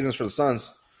several seasons for the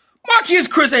Suns. Marquise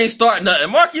Chris ain't starting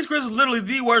nothing. Marquise Chris is literally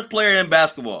the worst player in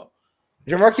basketball.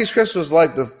 Marquise Chris was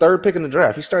like the 3rd pick in the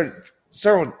draft. He started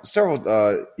several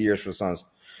years for the Suns.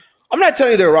 I'm not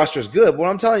telling you their roster is good. But what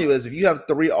I'm telling you is if you have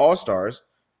 3 All-Stars,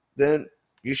 then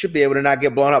you should be able to not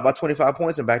get blown out by 25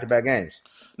 points in back-to-back games.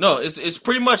 No, it's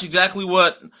pretty much exactly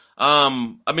what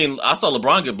I saw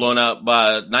LeBron get blown out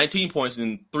by 19 points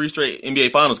in 3 straight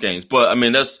NBA Finals games. But, I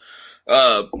mean, that's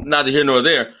neither here nor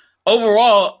there.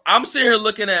 Overall, I'm sitting here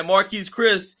looking at Marquise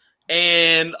Chris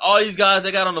and all these guys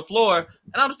they got on the floor,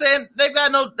 and I'm saying they've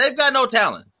got no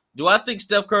talent. Do I think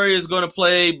Steph Curry is going to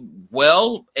play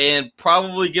well and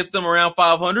probably get them around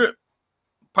 500?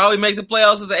 Probably make the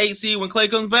playoffs as an 8 seed when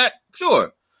Klay comes back?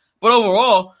 Sure. But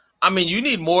overall, I mean, you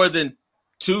need more than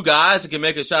 2 guys that can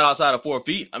make a shot outside of 4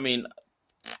 feet. I mean,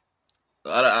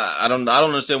 I don't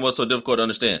understand what's so difficult to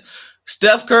understand.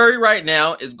 Steph Curry right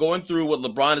now is going through what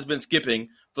LeBron has been skipping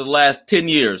for the last 10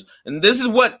 years. And this is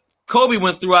what Kobe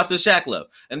went through after Shaq left.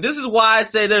 And this is why I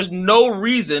say there's no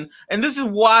reason. And this is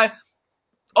why,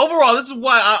 overall, this is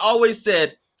why I always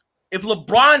said, if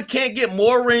LeBron can't get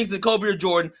more rings than Kobe or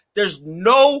Jordan, there's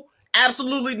no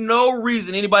absolutely no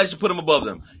reason anybody should put him above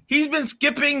them. He's been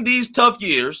skipping these tough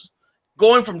years,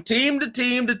 going from team to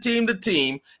team to team to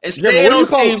team, and staying on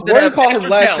teams that have extra talent. What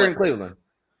did you call his last year in Cleveland?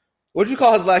 What did you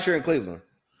call his last year in Cleveland?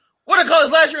 What did I call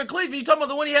his last year in Cleveland? You talking about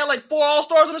the one he had like 4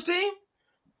 All-Stars on his team?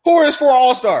 Who are his 4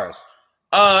 All-Stars?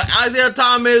 Isaiah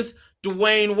Thomas,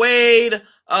 Dwayne Wade,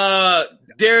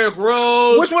 Derrick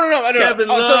Rose. Which one of them? Kevin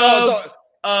Love.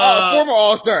 Former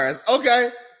All-Stars.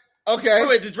 Okay.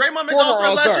 Wait, did Draymond make the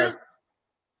All-Star last year?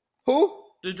 Who?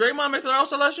 Did Draymond make the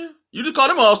All-Star last year? You just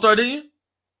called him an All-Star, didn't you?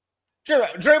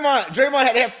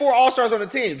 Draymond had 4 All-Stars on the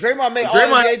team. Draymond made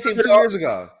All-NBA team 2 years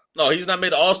ago. No, he's not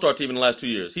made the All-Star team in the last 2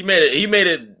 years. He made it.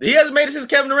 He hasn't made it since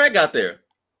Kevin Durant got there.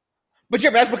 But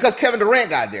that's because Kevin Durant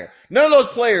got there. None of those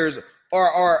players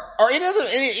are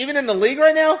even in the league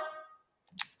right now.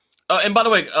 And by the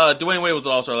way, Dwayne Wade was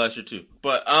an All-Star last year too.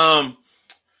 But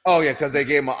oh yeah, because they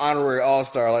gave him an honorary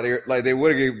All-Star, like they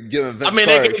would have given Vince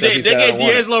Carter. They gave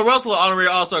D'Angelo Russell an honorary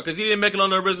All-Star because he didn't make it on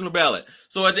the original ballot.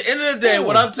 So at the end of the day,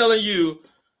 what I'm telling you,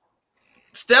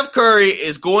 Steph Curry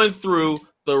is going through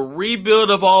the rebuild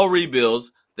of all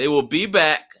rebuilds. They will be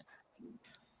back.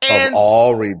 Of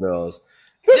all rebuilds.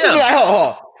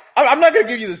 I'm not going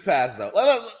to give you this pass though.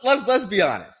 Let's be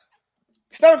honest.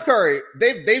 Steph Curry,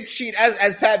 they've cheated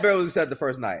as Pat Beverly said the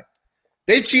first night.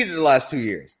 They've cheated the last 2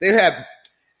 years. They've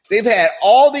had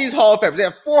all these Hall of Famers. They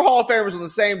have 4 Hall of Famers on the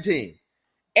same team.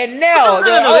 And now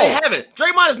they haven't.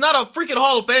 Draymond is not a freaking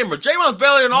Hall of Famer. Draymond's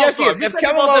barely an All-Star. Yes, he is. If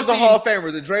Kevin Love's a Hall of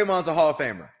Famer, then Draymond's a Hall of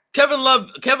Famer. Kevin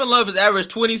Love has averaged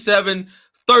 27,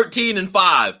 13, and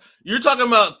 5. You're talking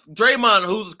about Draymond,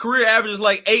 whose career average is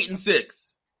like 8 and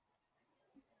 6.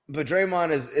 But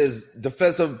Draymond is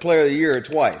Defensive Player of the Year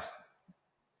twice.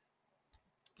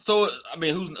 So I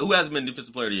mean, who hasn't been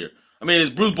Defensive Player of the Year? I mean, is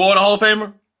Bruce Bowen a Hall of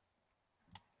Famer?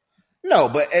 No,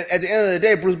 but at the end of the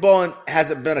day, Bruce Bowen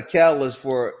hasn't been a catalyst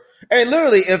for. I mean,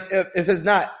 literally, if it's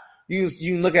not, you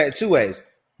can look at it 2 ways.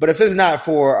 But if it's not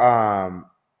for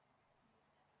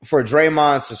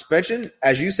Draymond's suspension,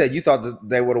 as you said, you thought that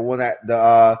they would have won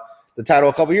the title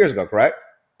a couple years ago, correct?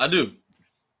 I do.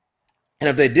 And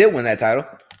if they did win that title,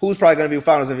 who's probably going to be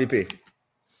Finals MVP?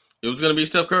 It was going to be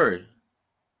Steph Curry.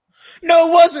 No,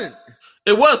 it wasn't.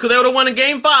 It was, because they would have won in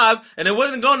Game 5, and it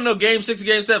wasn't going to no Game 6 or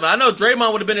Game 7. I know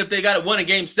Draymond would have been if they got it won in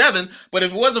Game 7, but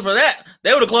if it wasn't for that,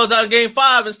 they would have closed out in Game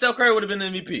 5, and Steph Curry would have been the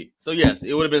MVP. So, yes,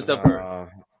 it would have been Steph Curry.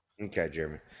 Okay,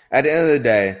 Jeremy. At the end of the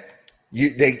day,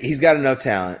 he's got enough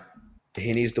talent.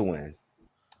 He needs to win.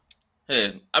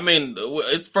 Hey, I mean,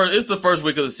 it's the first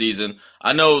week of the season.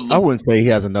 I know. I wouldn't say he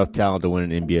has enough talent to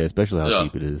win an NBA, especially how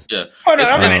deep it is. Yeah. Oh, no,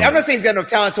 I'm not saying he's got enough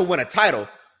talent to win a title.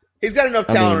 He's got enough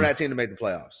talent on that team to make the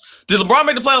playoffs. Did LeBron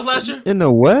make the playoffs last year? In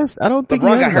the West? I don't think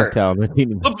LeBron he has got hurt. Talent. He's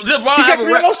got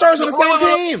 3 All-Stars on the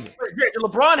same team. Did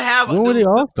LeBron have... When were the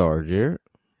All-Stars, Jared?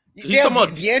 He's talking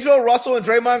about D'Angelo Russell and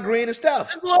Draymond Green and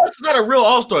Steph. That's not a real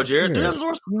All-Star, Jared.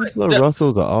 D'Angelo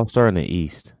Russell's an All-Star in the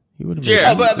East. He would have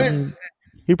Jared.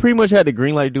 He pretty much had the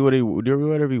green light to do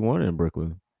whatever he wanted in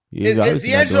Brooklyn. Is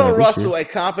D'Angelo Russell a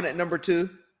competent number 2?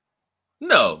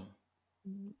 No.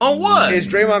 On what? Is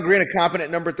Draymond Green a competent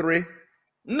number 3?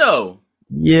 No.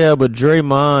 Yeah, but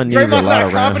Draymond's not a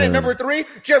competent number 3?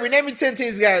 Jeremy, name me 10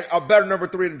 teams that got a better number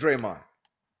 3 than Draymond.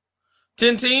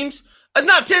 10 teams? It's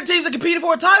not 10 teams that competed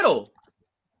for a title.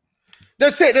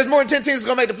 There's more than 10 teams that's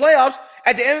going to make the playoffs.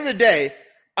 At the end of the day,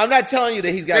 I'm not telling you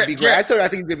that he's got to be great. I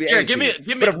think he's going to be AC.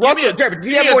 But if Russell, does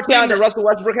he have more talent than Russell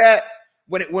Westbrook had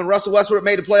when Russell Westbrook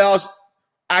made the playoffs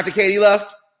after KD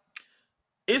left?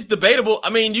 It's debatable.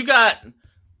 I mean, you got...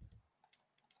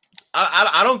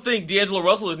 I don't think D'Angelo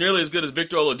Russell is nearly as good as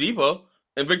Victor Oladipo.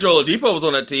 And Victor Oladipo was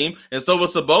on that team, and so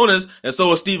was Sabonis, and so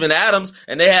was Steven Adams,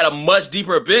 and they had a much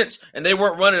deeper bench, and they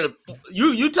weren't running.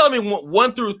 You tell me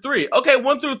 1 through 3. Okay,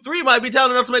 1 through 3 might be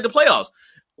talented enough to make the playoffs.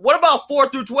 What about 4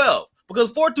 through 12? Because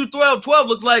 4 through 12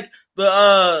 looks like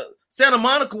the Santa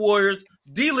Monica Warriors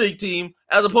D-League team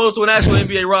as opposed to an actual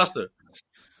NBA roster.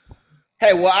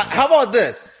 Hey, well, how about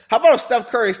this? How about if Steph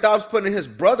Curry stops putting his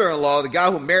brother-in-law, the guy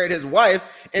who married his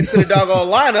wife, into the doggone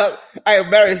lineup? I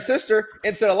married his sister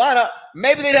into the lineup.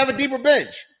 Maybe they'd have a deeper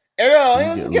bench.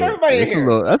 Let's get everybody in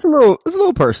here. It's a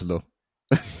little personal.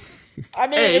 I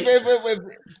mean, if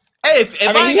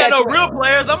I ain't got no real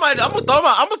players, I'm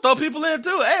gonna throw people in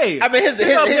too. Hey, I mean,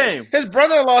 his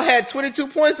brother-in-law had 22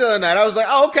 points the other night. I was like,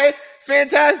 oh, okay,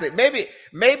 fantastic. Maybe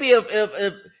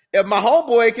if my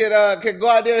homeboy could go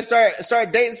out there and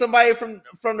start dating somebody from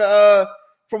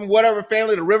whatever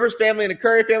family, the Rivers family and the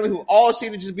Curry family, who all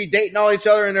seem to just be dating all each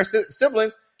other and their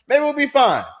siblings, maybe we'll be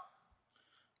fine.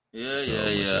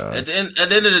 Yeah. At the end of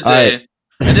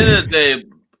the day,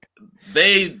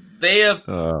 they have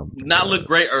not looked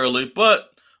great early, but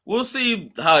We'll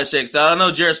see how it shakes out. I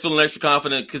know Jared's feeling extra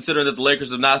confident considering that the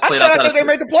Lakers have not played outside. I think they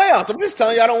made the playoffs. I'm just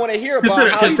telling you, I don't want to hear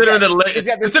about considering the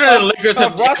Lakers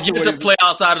have yet to play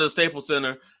outside of the Staples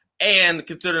Center, and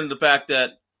considering the fact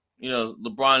that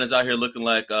LeBron is out here looking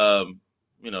like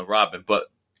Robin. But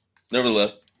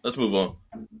nevertheless, let's move on.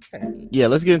 Yeah,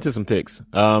 let's get into some picks.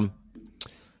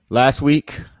 Last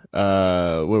week,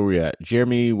 where were we at?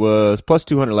 Jeremy was plus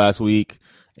 200 last week.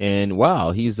 And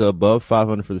wow, he's above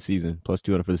 500 for the season, plus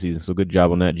 200 for the season. So good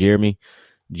job on that, Jeremy.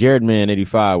 Jared Man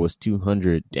 85 was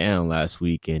 200 down last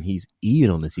week, and he's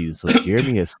even on the season. So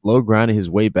Jeremy has slow grinded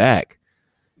his way back.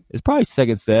 It's probably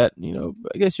second set.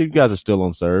 I guess you guys are still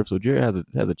on serve, so Jared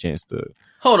has a chance to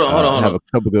hold on, have a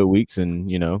couple good weeks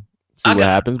and see what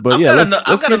happens. But let's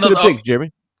get into the picks,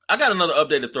 Jeremy. I got another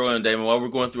update to throw in, Damon, while we're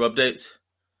going through updates.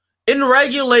 In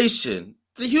regulation,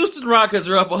 the Houston Rockets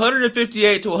are up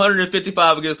 158 to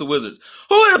 155 against the Wizards.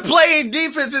 Who are playing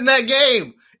defense in that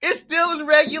game? It's still in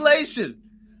regulation.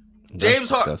 James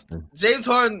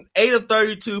Harden, 8 of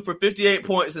 32 for 58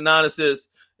 points and 9 assists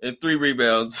and 3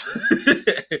 rebounds.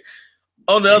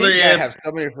 On the other end, have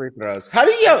so many free throws. How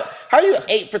do you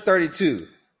 8 for 32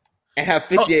 and have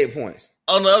 58 points?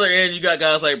 On the other end, you got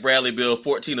guys like Bradley Beal,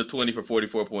 14 of 20 for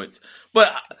 44 points.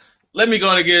 But let me go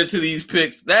on and get into these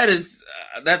picks.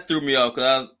 That threw me off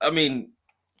because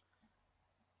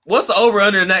what's the over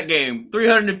under in that game?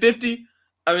 350?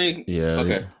 Yeah.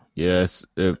 Okay. Yes.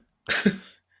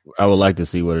 I would like to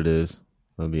see what it is.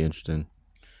 That'll be interesting.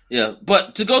 Yeah,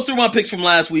 but to go through my picks from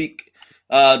last week,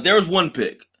 there was one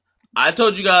pick. I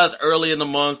told you guys early in the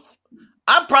month,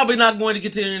 I'm probably not going to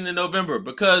continue into November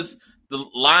because the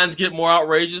lines get more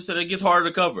outrageous and it gets harder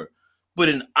to cover. But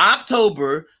in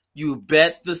October, you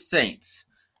bet the Saints.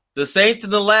 The Saints in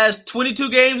the last 22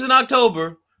 games in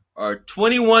October are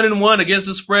 21-1 against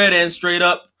the spread and straight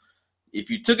up. If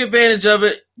you took advantage of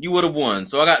it, you would have won.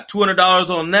 So I got $200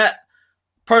 on that.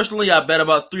 Personally, I bet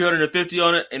about $350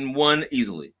 on it and won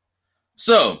easily.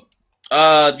 So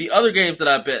the other games that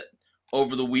I bet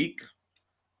over the week,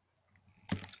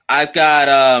 I've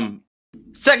got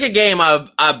second game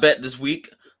I bet this week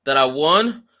that I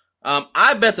won.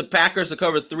 I bet the Packers to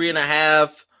cover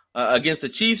 3.5 against the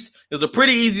Chiefs. It was a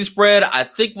pretty easy spread. I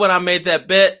think when I made that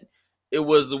bet, it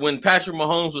was when Patrick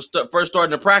Mahomes was first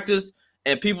starting to practice,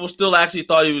 and people still actually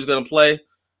thought he was going to play.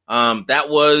 That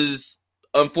was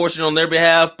unfortunate on their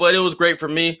behalf, but it was great for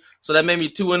me. So that made me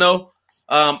 2-0.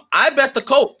 I bet the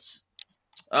Colts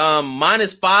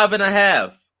minus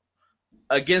 5.5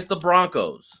 against the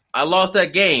Broncos. I lost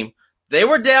that game. They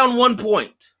were down 1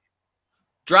 point,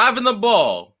 driving the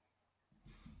ball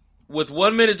with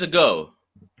 1 minute to go.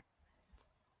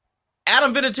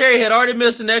 Adam Vinatieri had already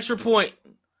missed an extra point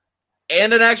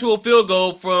and an actual field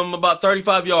goal from about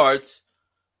 35 yards.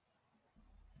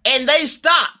 And they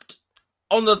stopped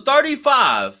on the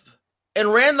 35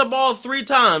 and ran the ball 3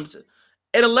 times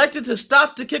and elected to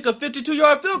stop to kick a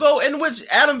 52-yard field goal in which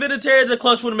Adam Vinatieri, the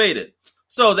clutch one, made it.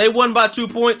 So they won by 2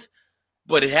 points.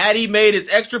 But had he made his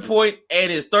extra point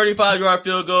and his 35-yard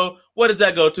field goal, what does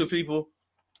that go to, people?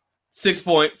 6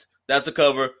 points. That's a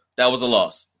cover. That was a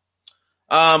loss.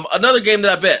 Another game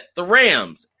that I bet, the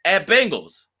Rams at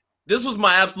Bengals. This was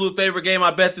my absolute favorite game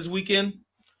I bet this weekend.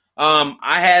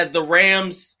 I had the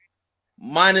Rams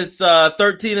minus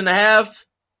 13.5.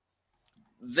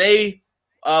 They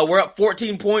were up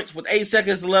 14 points with 8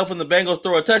 seconds left when the Bengals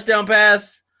throw a touchdown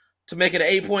pass to make it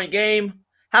an 8-point game.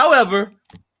 However,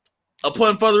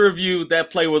 upon further review,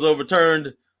 that play was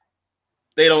overturned.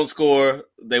 They don't score.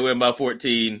 They win by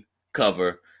 14,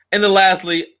 cover. And then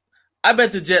lastly, I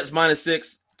bet the Jets minus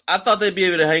 6. I thought they'd be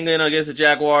able to hang in against the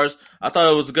Jaguars. I thought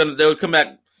they would come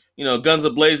back, guns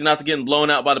a-blazing after getting blown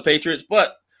out by the Patriots,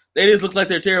 but they just look like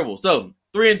they're terrible. So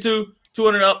 3-2,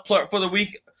 200 up for the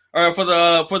week or for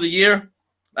the year.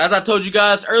 As I told you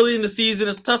guys early in the season,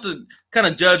 it's tough to kind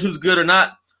of judge who's good or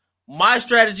not. My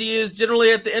strategy is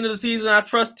generally at the end of the season, I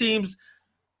trust teams'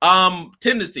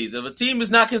 tendencies. If a team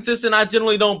is not consistent, I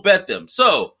generally don't bet them.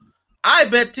 So I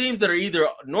bet teams that are either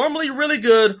normally really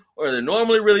good or they're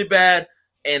normally really bad,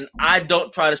 and I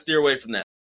don't try to steer away from that.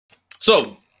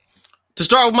 So to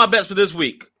start with my bets for this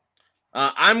week,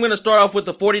 I'm going to start off with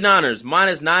the 49ers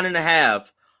minus 9.5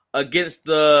 against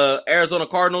the Arizona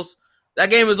Cardinals.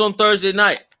 That game is on Thursday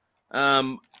night.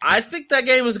 I think that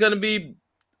game is going to be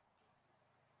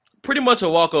pretty much a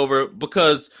walkover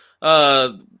because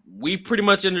we pretty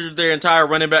much injured their entire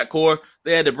running back core.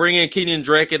 They had to bring in Kenyon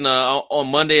Drake on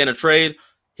Monday in a trade.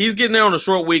 He's getting there on a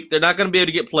short week. They're not going to be able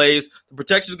to get plays. The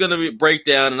protection is going to break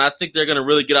down, and I think they're going to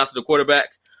really get after the quarterback.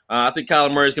 I think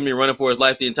Kyler Murray is going to be running for his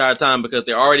life the entire time because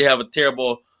they already have a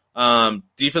terrible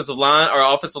defensive line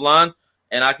or offensive line,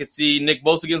 and I can see Nick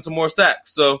Bosa getting some more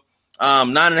sacks. So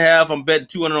 9.5, I'm betting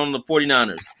 200 on the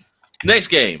 49ers. Next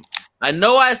game. I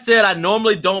know I said I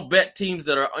normally don't bet teams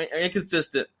that are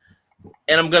inconsistent,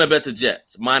 and I'm going to bet the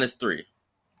Jets, -3.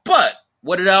 But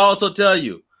what did I also tell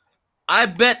you? I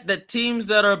bet that teams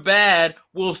that are bad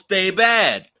will stay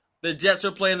bad. The Jets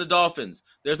are playing the Dolphins.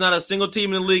 There's not a single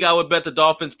team in the league I would bet the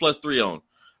Dolphins +3 on.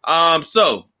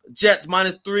 So, Jets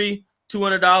 -3,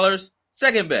 $200.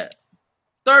 Second bet.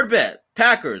 Third bet,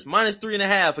 Packers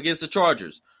 -3.5 against the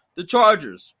Chargers. The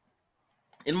Chargers,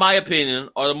 in my opinion,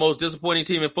 are the most disappointing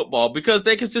team in football because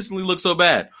they consistently look so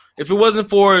bad. If it wasn't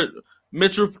for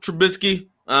Mitchell Trubisky,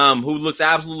 who looks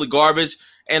absolutely garbage,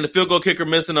 and the field goal kicker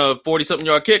missing a 40-something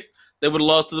yard kick, they would have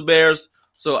lost to the Bears.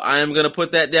 So I am going to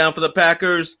put that down for the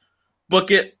Packers.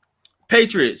 Book it.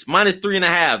 Patriots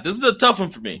 -3.5. This is a tough one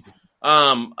for me.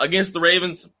 Against the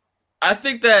Ravens, I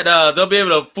think that they'll be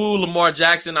able to fool Lamar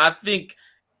Jackson. I think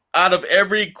out of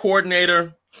every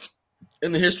coordinator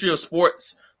in the history of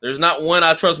sports, there's not one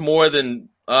I trust more than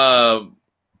Bill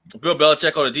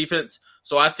Belichick on the defense.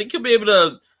 So I think he'll be able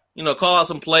to, call out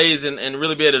some plays and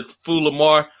really be able to fool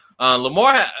Lamar.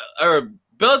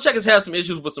 Belichick has had some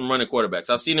issues with some running quarterbacks.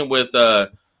 I've seen it with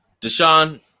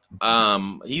Deshaun.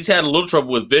 He's had a little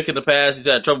trouble with Vic in the past. He's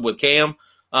had trouble with Cam.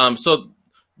 So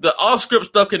the off-script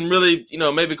stuff can really,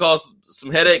 maybe cause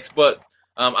some headaches, but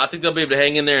I think they'll be able to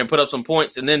hang in there and put up some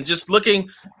points. And then just looking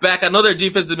back, I know their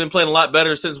defense has been playing a lot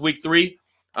better since week 3.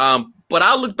 But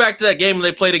I'll look back to that game when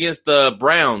they played against the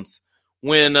Browns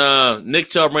when Nick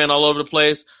Chubb ran all over the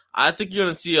place. I think you're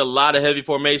going to see a lot of heavy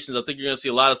formations. I think you're going to see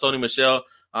a lot of Sony Michel.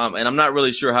 And I'm not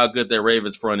really sure how good their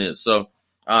Ravens front is. So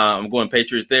I'm going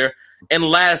Patriots there. And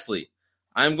lastly,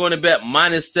 I'm going to bet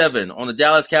 -7 on the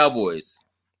Dallas Cowboys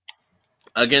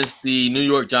against the New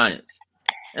York Giants.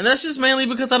 And that's just mainly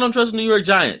because I don't trust the New York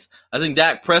Giants. I think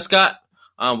Dak Prescott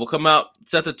will come out,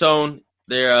 set the tone.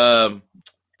 They're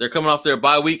coming off their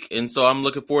bye week, and so I'm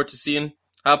looking forward to seeing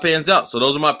how it pans out. So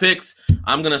those are my picks.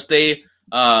 I'm going to stay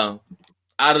out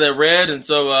of that red, and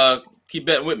so keep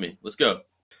betting with me. Let's go.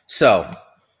 So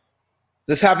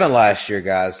this happened last year,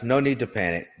 guys. No need to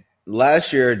panic.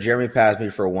 Last year, Jeremy passed me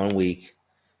for 1 week.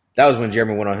 That was when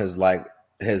Jeremy went on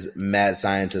his mad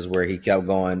scientist where he kept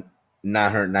going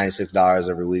 $996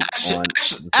 every week.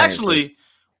 Actually,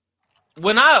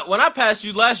 when I passed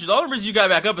you last year, the only reason you got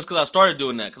back up is because I started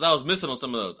doing that because I was missing on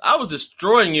some of those. I was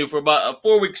destroying you for about a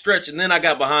 4-week stretch, and then I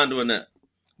got behind doing that.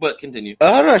 But continue.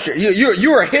 I'm not sure.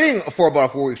 You were hitting for about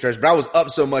a 4-week stretch, but I was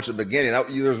up so much at the beginning.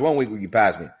 There was 1 week where you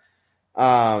passed me.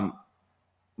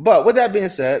 But with that being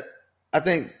said, I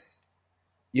think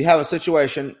you have a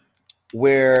situation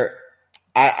where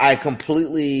I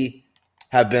completely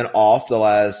have been off the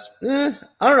last, I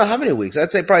don't know how many weeks.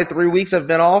 I'd say probably 3 weeks I've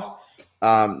been off.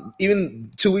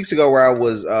 Even 2 weeks ago where I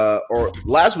was, or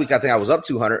last week I think I was up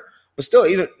 200, but still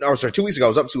 2 weeks ago I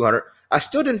was up 200. I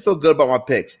still didn't feel good about my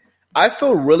picks. I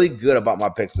feel really good about my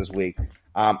picks this week.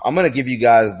 I'm going to give you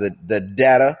guys the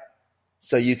data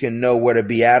so you can know where to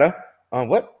be at.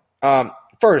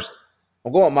 First,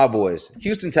 I'm going with my boys,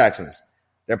 Houston Texans.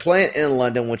 They're playing in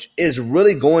London, which is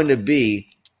really going to be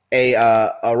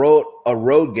a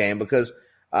road game because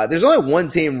there's only one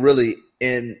team really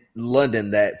in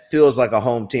London that feels like a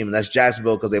home team, and that's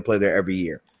Jacksonville because they play there every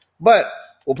year. But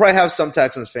we'll probably have some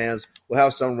Texans fans. We'll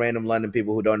have some random London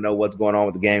people who don't know what's going on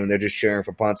with the game, and they're just cheering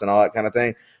for punts and all that kind of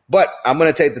thing. But I'm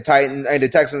going to take the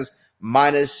Texans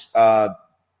minus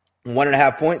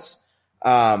 1.5 points.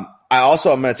 I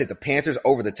also am going to take the Panthers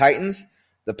over the Titans.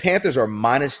 The Panthers are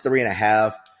minus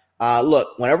 3.5.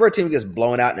 Look, whenever a team gets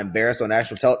blown out and embarrassed on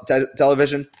national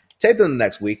television, take them the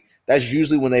next week. That's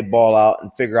usually when they ball out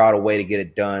and figure out a way to get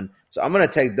it done. So I'm going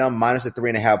to take them minus the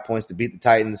 3.5 points to beat the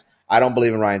Titans. I don't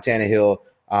believe in Ryan Tannehill.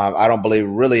 I don't believe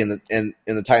really in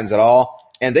the Titans at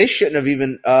all. And they shouldn't have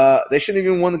even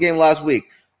won the game last week.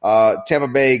 Tampa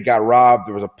Bay got robbed.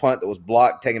 There was a punt that was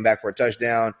blocked, taken back for a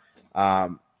touchdown.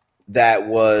 That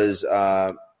was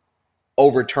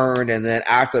overturned, and then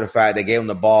after the fact, they gave them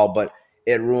the ball, but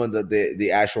it ruined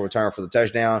the actual return for the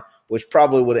touchdown, which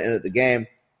probably would have ended the game.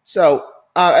 So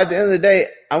at the end of the day,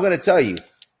 I'm going to tell you,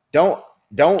 don't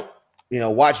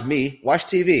watch me, watch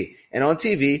TV, and on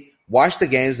TV, watch the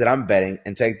games that I'm betting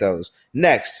and take those.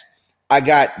 Next, I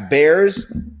got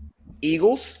Bears,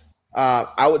 Eagles.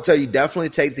 I would tell you definitely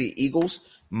take the Eagles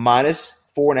minus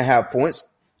 4.5 points.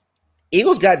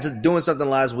 Eagles got to doing something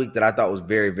last week that I thought was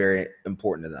very, very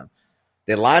important to them.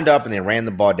 They lined up and they ran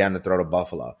the ball down the throat of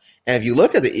Buffalo. And if you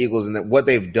look at the Eagles and what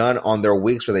they've done on their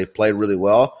weeks where they've played really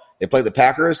well, they played the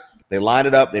Packers, they lined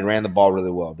it up, they ran the ball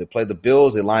really well. They played the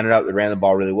Bills, they lined it up, they ran the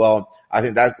ball really well. I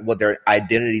think that's what their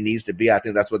identity needs to be. I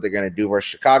think that's what they're going to do versus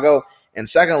Chicago. And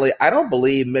secondly, I don't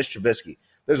believe Mitch Trubisky.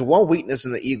 There's one weakness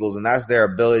in the Eagles, and that's their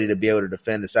ability to be able to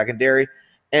defend the secondary.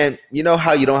 And you know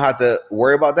how you don't have to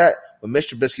worry about that? But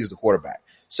Mitch Trubisky is the quarterback.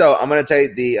 So I'm going to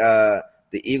take the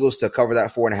Eagles to cover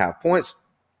that 4.5 points.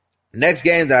 Next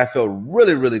game that I feel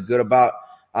really, really good about,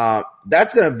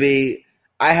 that's going to be,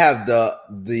 I have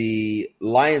the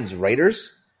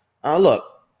Lions-Raiders. Look,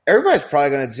 everybody's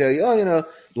probably going to tell you,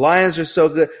 Lions are so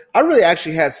good. I really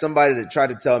actually had somebody that tried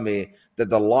to tell me that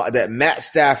that Matt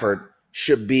Stafford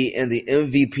should be in the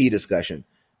MVP discussion.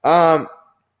 Are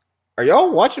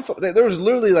y'all watching? There was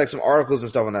literally like some articles and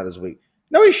stuff on that this week.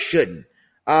 No, he shouldn't.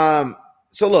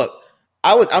 So look,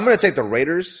 I'm going to take the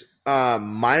Raiders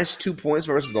minus 2 points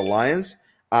versus the Lions.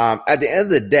 At the end of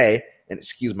the day, and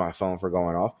excuse my phone for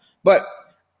going off, but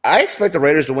I expect the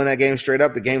Raiders to win that game straight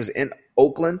up. The game is in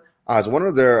Oakland. It's one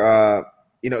of their,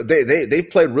 they've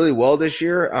played really well this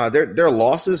year. Their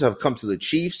losses have come to the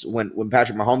Chiefs when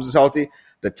Patrick Mahomes is healthy.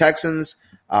 The Texans,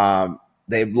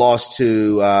 they've lost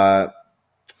to.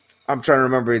 I'm trying to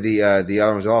remember the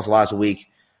other ones. They lost last week.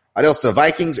 They lost to the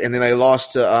Vikings, and then they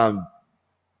lost to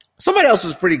somebody else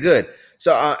who's pretty good.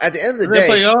 So at the end of the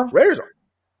day, Raiders.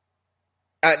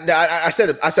 I said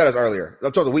this earlier.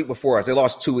 I'm talking the week before us. They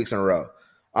lost 2 weeks in a row.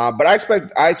 But I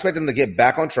expect them to get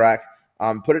back on track,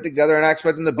 put it together, and I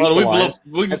expect them to beat the Lions.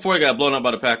 The week before, they got blown out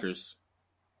by the Packers.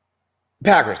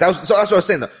 That's what I was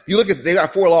saying, though. You look at, they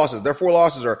got 4 losses. Their 4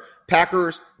 losses are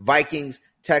Packers, Vikings,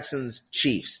 Texans,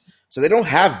 Chiefs. So they don't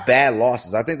have bad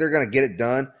losses. I think they're going to get it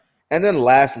done. And then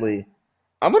lastly,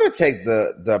 I'm going to take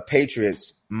the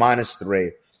Patriots minus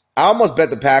 3. I almost bet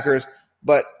the Packers,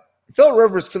 but Phil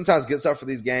Rivers sometimes gets up for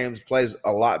these games, plays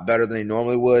a lot better than he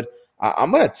normally would.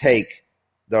 I'm going to take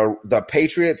the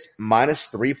Patriots minus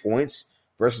 3 points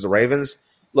versus the Ravens.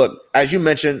 Look, as you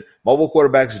mentioned, mobile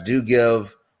quarterbacks do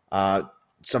give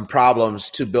some problems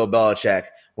to Bill Belichick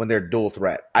when they're dual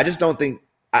threat. I just don't think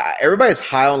everybody's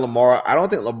high on Lamar. I don't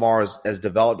think Lamar is as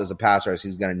developed as a passer as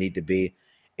he's going to need to be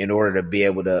in order to be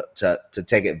able to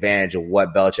take advantage of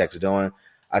what Belichick's doing.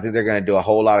 I think they're going to do a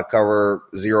whole lot of cover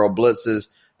zero blitzes.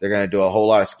 They're going to do a whole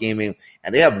lot of scheming,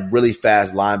 and they have really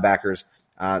fast linebackers.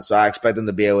 So I expect them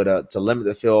to be able to limit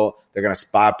the field. They're going to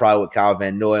spy probably with Kyle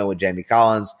Van Noy and with Jamie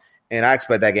Collins, and I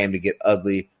expect that game to get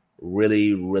ugly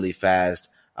really, really fast.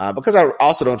 Because I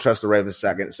also don't trust the Ravens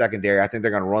secondary. I think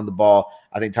they're going to run the ball.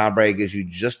 I think Tom Brady gives you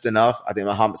just enough. I think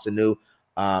Mohamed Sanu,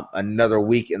 another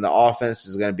week in the offense,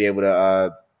 is going to be able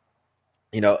to,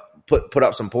 put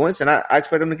up some points, and I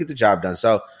expect them to get the job done.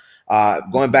 So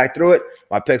going back through it,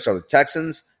 my picks are the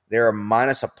Texans. They're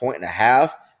minus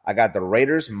 1.5. I got the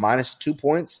Raiders minus 2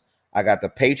 points. I got the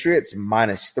Patriots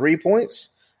minus 3 points.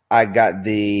 I got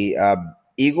the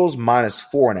Eagles minus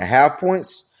 4.5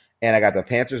 points. And I got the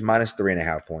Panthers minus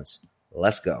 3.5 points.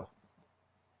 Let's go.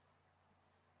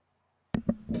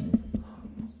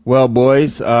 Well,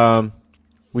 boys,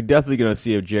 we're definitely going to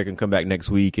see if Jerry can come back next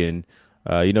week. And,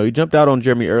 he jumped out on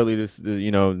Jeremy early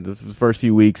the first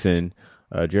few weeks, and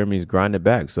Jeremy's grinding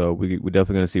back. So we're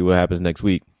definitely going to see what happens next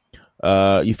week.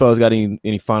 You fellas got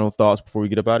any final thoughts before we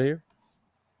get up out of here?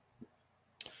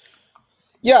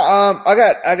 Yeah,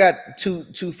 I got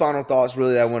two final thoughts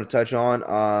really that I want to touch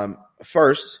on.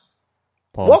 First,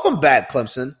 welcome back,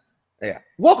 Clemson. Yeah,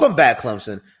 welcome back,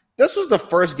 Clemson. This was the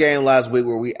first game last week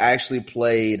where we actually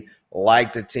played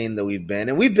like the team that we've been,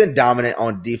 and we've been dominant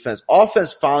on defense.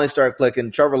 Offense finally started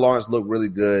clicking. Trevor Lawrence looked really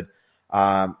good.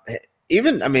 As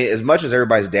much as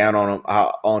everybody's down on him,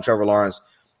 on Trevor Lawrence,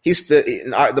 he's fifth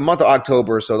in the month of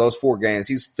October. So those 4 games,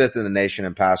 he's 5th in the nation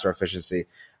in passer efficiency.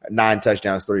 9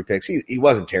 touchdowns, 3 picks. He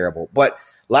wasn't terrible, but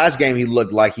last game he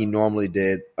looked like he normally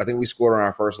did. I think we scored on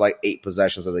our first 8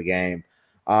 possessions of the game.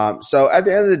 So at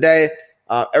the end of the day,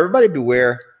 everybody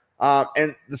beware.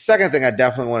 And the second thing I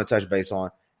definitely want to touch base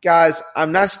on, guys,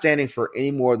 I'm not standing for any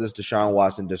more of this Deshaun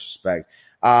Watson disrespect.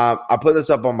 I put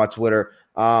this up on my Twitter.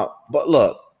 But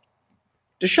look,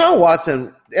 Deshaun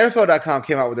Watson, NFL.com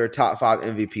came out with their top 5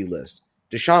 MVP list.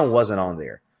 Deshaun wasn't on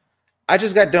there. I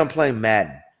just got done playing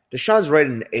Madden. Deshaun's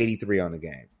rated an 83 on the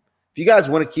game. If you guys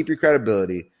want to keep your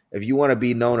credibility, if you want to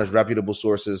be known as reputable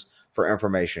sources for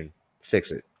information,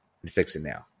 fix it. And fix it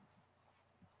now.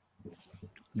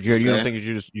 Jared, you don't think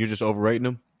you're just overrating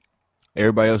him?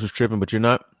 Everybody else is tripping, but you're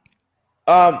not?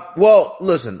 Well,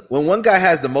 listen, when one guy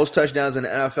has the most touchdowns in the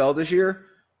NFL this year,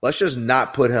 let's just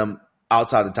not put him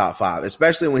outside the top 5,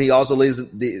 especially when he also leads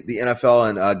the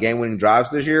NFL in game-winning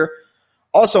drives this year.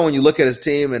 Also, when you look at his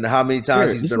team and how many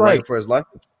times he's been ranked for his life.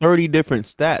 30 different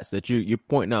stats that you're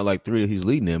pointing out, 3 that he's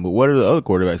leading in. But what are the other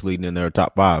quarterbacks leading in their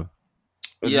top 5?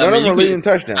 Yeah, none of them are leading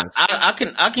touchdowns.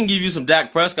 I can give you some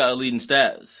Dak Prescott leading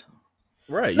stats.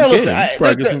 Right. No, listen.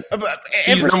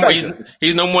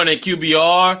 He's no more than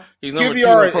QBR. He's number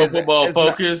QBR 2 in Pro Football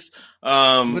Focus.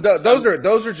 But those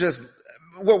are just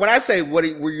when I say where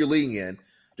you're leading in.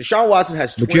 Deshaun Watson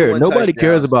has 21 nobody touchdowns.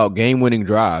 cares about game-winning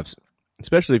drives,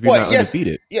 especially if you're not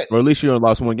undefeated, or at least you only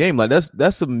lost one game. Like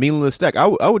that's a meaningless stack. I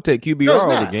would take QBR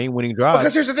over game-winning drives.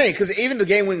 Because here's the thing: because even the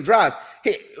game-winning drives,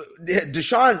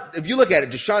 Deshaun, if you look at it,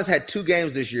 Deshaun's had 2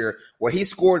 games this year where he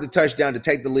scored the touchdown to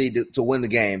take the lead to win the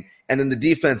game, and then the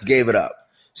defense gave it up.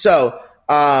 So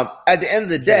at the end of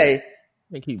the day,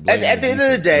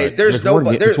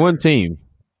 there's one team.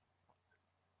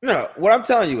 No, what I'm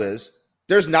telling you is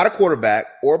there's not a quarterback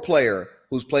or a player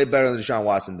who's played better than Deshaun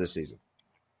Watson this season.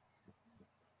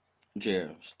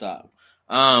 Jared, stop.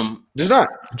 There's not.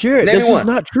 Jared, this is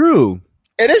not true.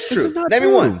 It is true. Name me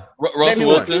one. Russell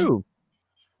Wilson.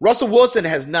 Russell Wilson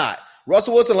has not.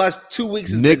 Russell Wilson the last 2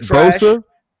 weeks has Nick been trash. Bosa?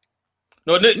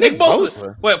 No, Nick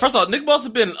Bosa. Wait, first of all, Nick Bosa's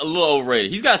been a little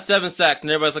overrated. He's got 7 sacks, and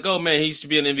everybody's like, "Oh man, he should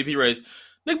be in the MVP race."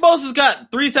 Nick Bosa's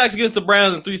got 3 sacks against the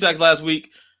Browns and 3 sacks last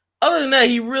week. Other than that,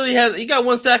 he got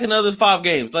 1 sack in the other 5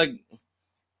 games. Like,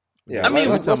 yeah, I mean,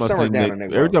 every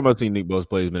time I've seen Nick Bosa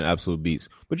play, he's been absolute beast.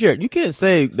 But Jared, you can't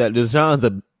say that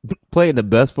Deshaun's playing the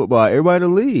best football everybody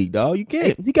in the league, dog. You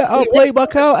can't. He got outplayed by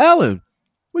Kyle Allen.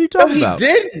 What are you talking about? He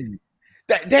didn't.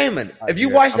 Damon, if you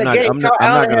watch that game,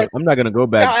 I'm not going to go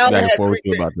back and forth with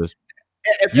you about this.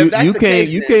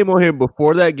 You came on here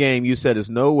before that game. You said there's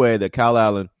no way that Kyle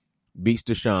Allen beats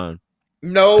Deshaun.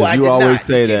 No, I did not. You always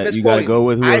say that you got to go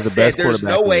with who has the best quarterback. There's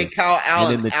no way Kyle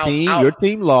Allen. And then your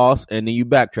team lost, and then you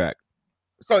backtrack.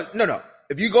 So no.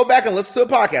 If you go back and listen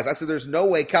to a podcast, I said there's no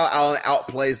way Kyle Allen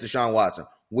outplays Deshaun Watson,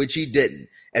 which he didn't.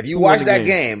 If you watch that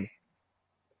game,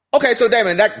 okay. So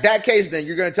Damon, that case, then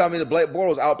you're going to tell me that Blake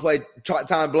Bortles outplayed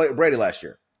Tom Brady last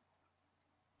year.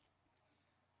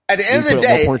 At the end of the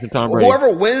day,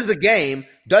 whoever wins the game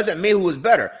doesn't mean who is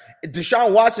better.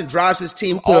 Deshaun Watson drives his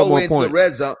team all the way into the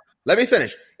red zone. Let me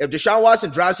finish. If Deshaun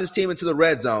Watson drives his team into the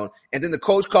red zone and then the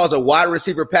coach calls a wide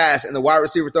receiver pass and the wide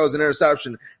receiver throws an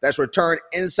interception that's returned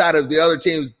inside of the other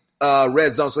team's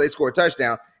red zone so they score a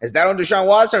touchdown, is that on Deshaun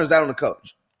Watson or is that on the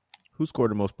coach? Who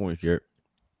scored the most points, Jared?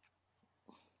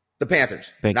 The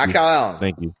Panthers. Thank not you. Kyle Allen.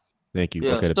 Thank you. Yeah,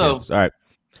 okay, the Panthers. All right.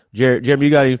 Jared, Jim, you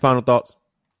got any final thoughts?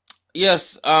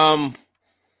 Yes. I'm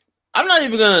not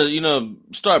even gonna,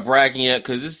 start bragging yet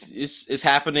because it's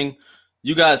happening.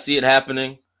 You guys see it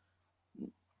happening.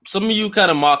 Some of you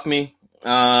kind of mocked me,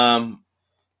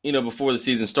 before the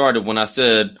season started when I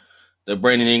said that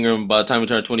Brandon Ingram, by the time he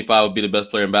turned 25, would be the best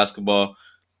player in basketball.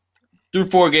 Through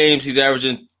 4 games, he's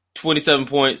averaging 27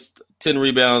 points, 10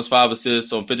 rebounds, 5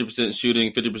 assists on 50%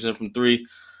 shooting, 50% from 3.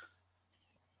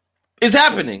 It's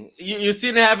happening. You're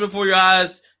seeing it happen before your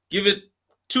eyes. Give it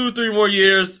 2-3 more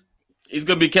years, he's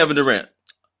going to be Kevin Durant.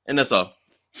 And that's all.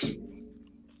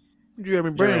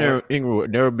 Brandon Ingram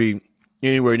would never be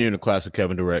anywhere near the class of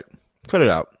Kevin Durant. Cut it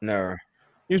out. Never.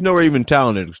 He's nowhere even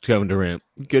talented as Kevin Durant.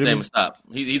 Get him? Damn, stop.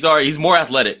 He's more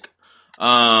athletic.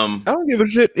 I don't give a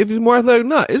shit if he's more athletic or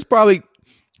not. It's probably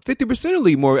 50% of the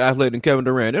league more athletic than Kevin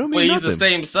Durant. He's the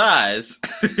same size.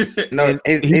 No,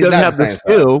 he doesn't have the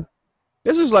skill.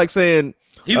 This is like saying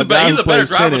he's a better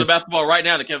driver of the basketball right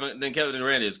now than Kevin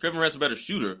Durant is. Kevin Durant's a better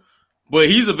shooter, but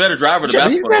he's a better driver of the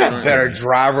basketball. He's not a better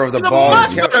driver of the ball.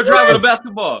 He's a much better driver of the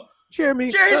basketball.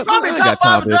 Jeremy's probably top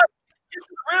 5 drivers to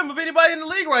the rim of anybody in the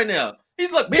league right now.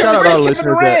 Shout out our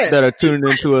listeners that are tuning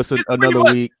into us another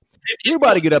week. We're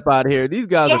about to get up out of here. These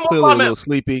guys are clearly a little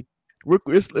sleepy.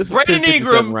 Brandon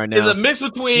Ingram right now. Is a mix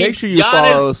between Make sure you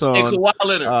follow us on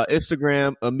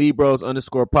Instagram,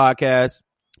 Amibros_podcast,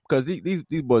 because these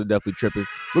boys are definitely tripping.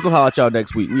 We're going to holler at y'all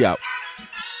next week. We out.